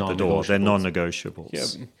those at the door. They're non-negotiables.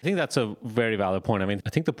 Yeah. I think that's a very valid point. I mean, I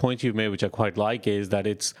think the point you've made, which I quite like, is that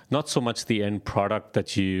it's not so much the end product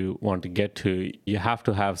that you want to get to. You have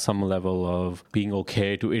to have some level of being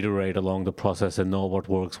okay to iterate along the process and know what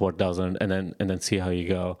works, what doesn't, and then see how you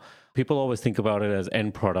go. People always think about it as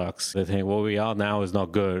end products. They think, well, we are now is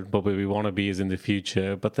not good, but where we want to be is in the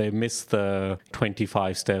future. But they miss the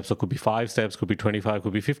 25 steps, or could be 5 steps, could be 25,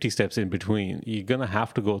 could be 50 steps in between. You're going to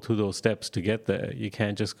have to go through those steps to get there. You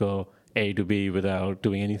can't just go A to B without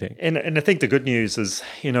doing anything. And I think the good news is,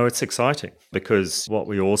 it's exciting because what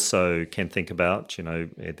we also can think about,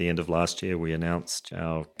 at the end of last year, we announced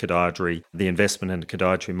our Koodaideri, the investment in the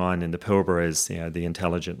Koodaideri mine in the Pilbara as, the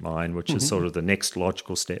intelligent mine, which is sort of the next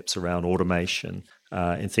logical steps around automation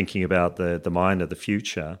and thinking about the mine of the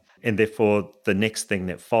future. And therefore, the next thing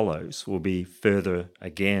that follows will be further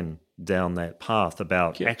again down that path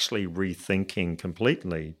about actually rethinking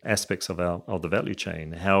completely aspects of the value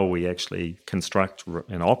chain, how we actually construct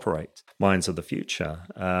and operate mines of the future,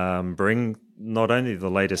 bring not only the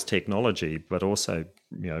latest technology, but also,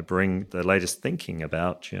 bring the latest thinking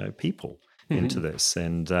about, people into this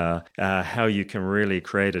and how you can really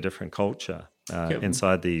create a different culture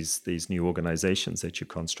inside these new organizations that you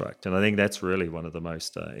construct. And I think that's really one of the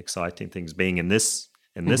most exciting things being in this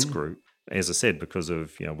group. As I said, because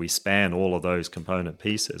of, we span all of those component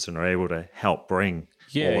pieces and are able to help bring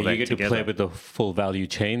all of that you get together. to play with the full value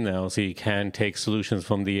chain now, so you can take solutions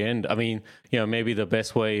from the end. I mean, maybe the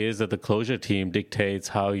best way is that the closure team dictates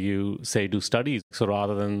how you, say, do studies. So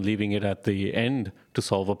rather than leaving it at the end to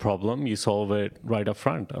solve a problem, you solve it right up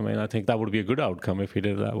front. I mean, I think that would be a good outcome if we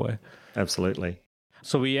did it that way. Absolutely.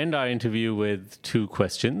 So we end our interview with 2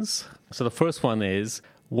 questions. So the first one is,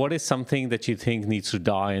 what is something that you think needs to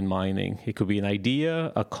die in mining? It could be an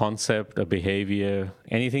idea, a concept, a behavior,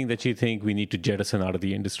 anything that you think we need to jettison out of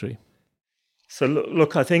the industry. So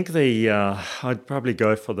look, I think I'd probably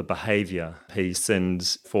go for the behavior piece. And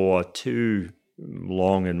for too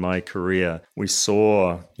long in my career, we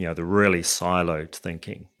saw, the really siloed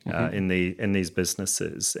thinking in these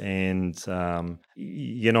businesses. And,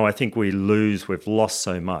 I think we've lost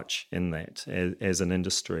so much in that as an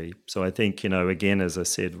industry. So I think, again, as I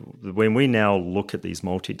said, when we now look at these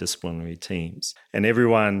multidisciplinary teams and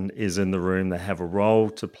everyone is in the room, they have a role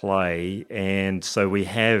to play. And so we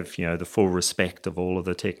have, the full respect of all of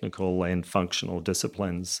the technical and functional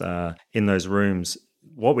disciplines in those rooms.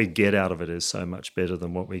 What we get out of it is so much better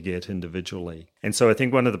than what we get individually. And so I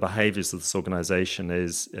think one of the behaviors of this organization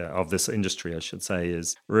is, of this industry, I should say,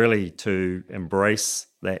 is really to embrace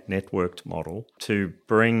that networked model, to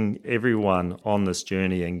bring everyone on this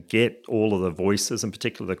journey and get all of the voices, in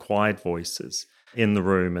particular the quiet voices, in the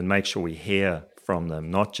room and make sure we hear from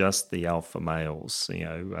them, not just the alpha males,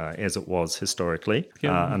 as it was historically,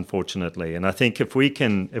 unfortunately. And I think if we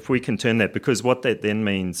can turn that, because what that then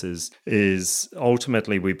means is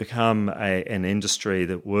ultimately we become an industry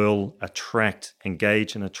that will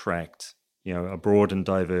engage and attract, a broad and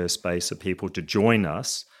diverse base of people to join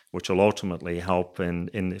us, which will ultimately help in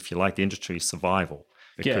if you like, the industry's survival.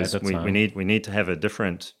 Because we need to have a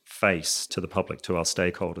different face to the public, to our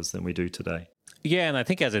stakeholders, than we do today. Yeah, and I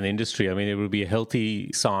think as an industry, it would be a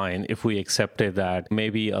healthy sign if we accepted that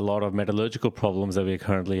maybe a lot of metallurgical problems that we're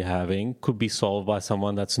currently having could be solved by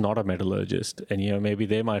someone that's not a metallurgist. And, maybe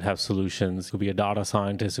they might have solutions. It could be a data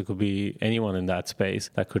scientist. It could be anyone in that space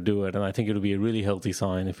that could do it. And I think it would be a really healthy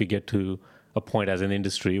sign if we get to a point as an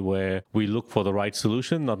industry where we look for the right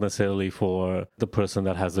solution, not necessarily for the person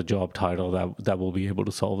that has the job title that will be able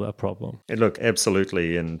to solve that problem. And look,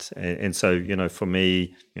 absolutely. And so, for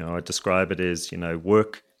me, I describe it as,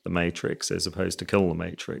 work the matrix as opposed to kill the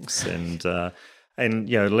matrix. And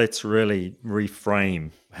let's really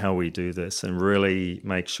reframe how we do this and really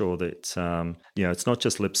make sure that, it's not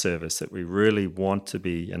just lip service, that we really want to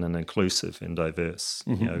be in an inclusive and diverse,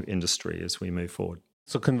 industry as we move forward.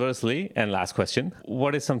 So conversely, and last question,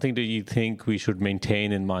 what is something that you think we should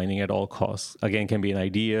maintain in mining at all costs? Again, can be an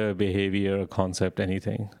idea, a behavior, a concept,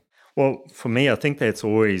 anything. Well, for me, I think that's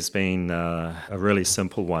always been a really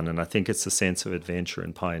simple one, and I think it's a sense of adventure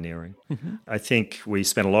and pioneering. Mm-hmm. I think we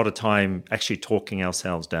spend a lot of time actually talking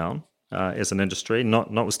ourselves down as an industry,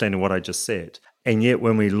 notwithstanding what I just said. And yet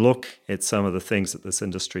when we look at some of the things that this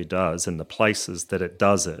industry does and the places that it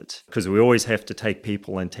does it, because we always have to take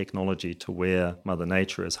people and technology to where Mother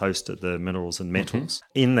Nature has hosted the minerals and metals,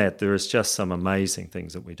 in that there is just some amazing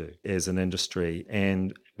things that we do as an industry.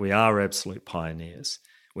 And we are absolute pioneers.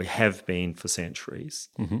 We have been for centuries.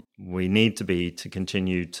 Mm-hmm. We need to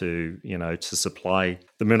continue to, to supply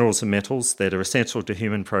the minerals and metals that are essential to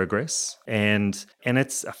human progress. And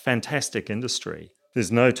it's a fantastic industry.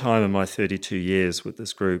 There's no time in my 32 years with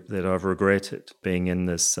this group that I've regretted being in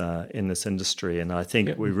this industry. And I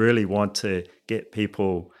think we really want to get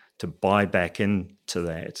people to buy back into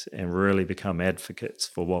that and really become advocates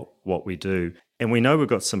for what we do. And we know we've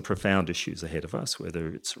got some profound issues ahead of us, whether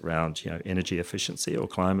it's around energy efficiency or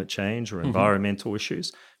climate change or environmental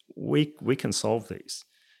issues. We can solve these.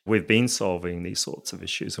 We've been solving these sorts of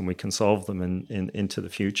issues, and we can solve them into the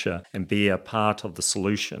future and be a part of the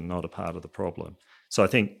solution, not a part of the problem. So I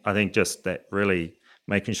think just that, really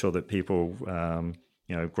making sure that people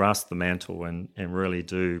grasp the mantle and really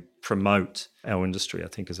do promote our industry, I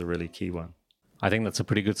think is a really key one. I think that's a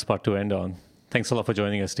pretty good spot to end on. Thanks a lot for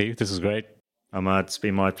joining us, Steve. This is great. Ahmad, it's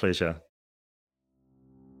been my pleasure.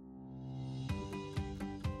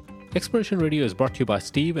 Exploration Radio is brought to you by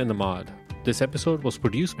Steve and Ahmad. This episode was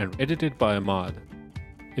produced and edited by Ahmad.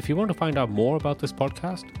 If you want to find out more about this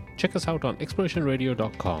podcast, check us out on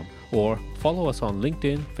explorationradio.com or follow us on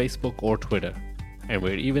LinkedIn, Facebook, or Twitter. And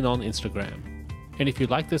we're even on Instagram. And if you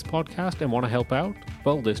like this podcast and want to help out,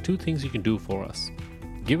 well, there's two things you can do for us.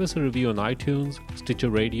 Give us a review on iTunes, Stitcher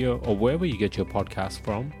Radio, or wherever you get your podcasts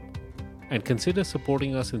from. And consider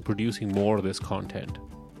supporting us in producing more of this content.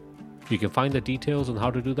 You can find the details on how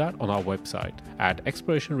to do that on our website at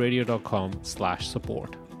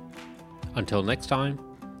explorationradio.com/support. Until next time,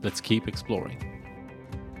 let's keep exploring.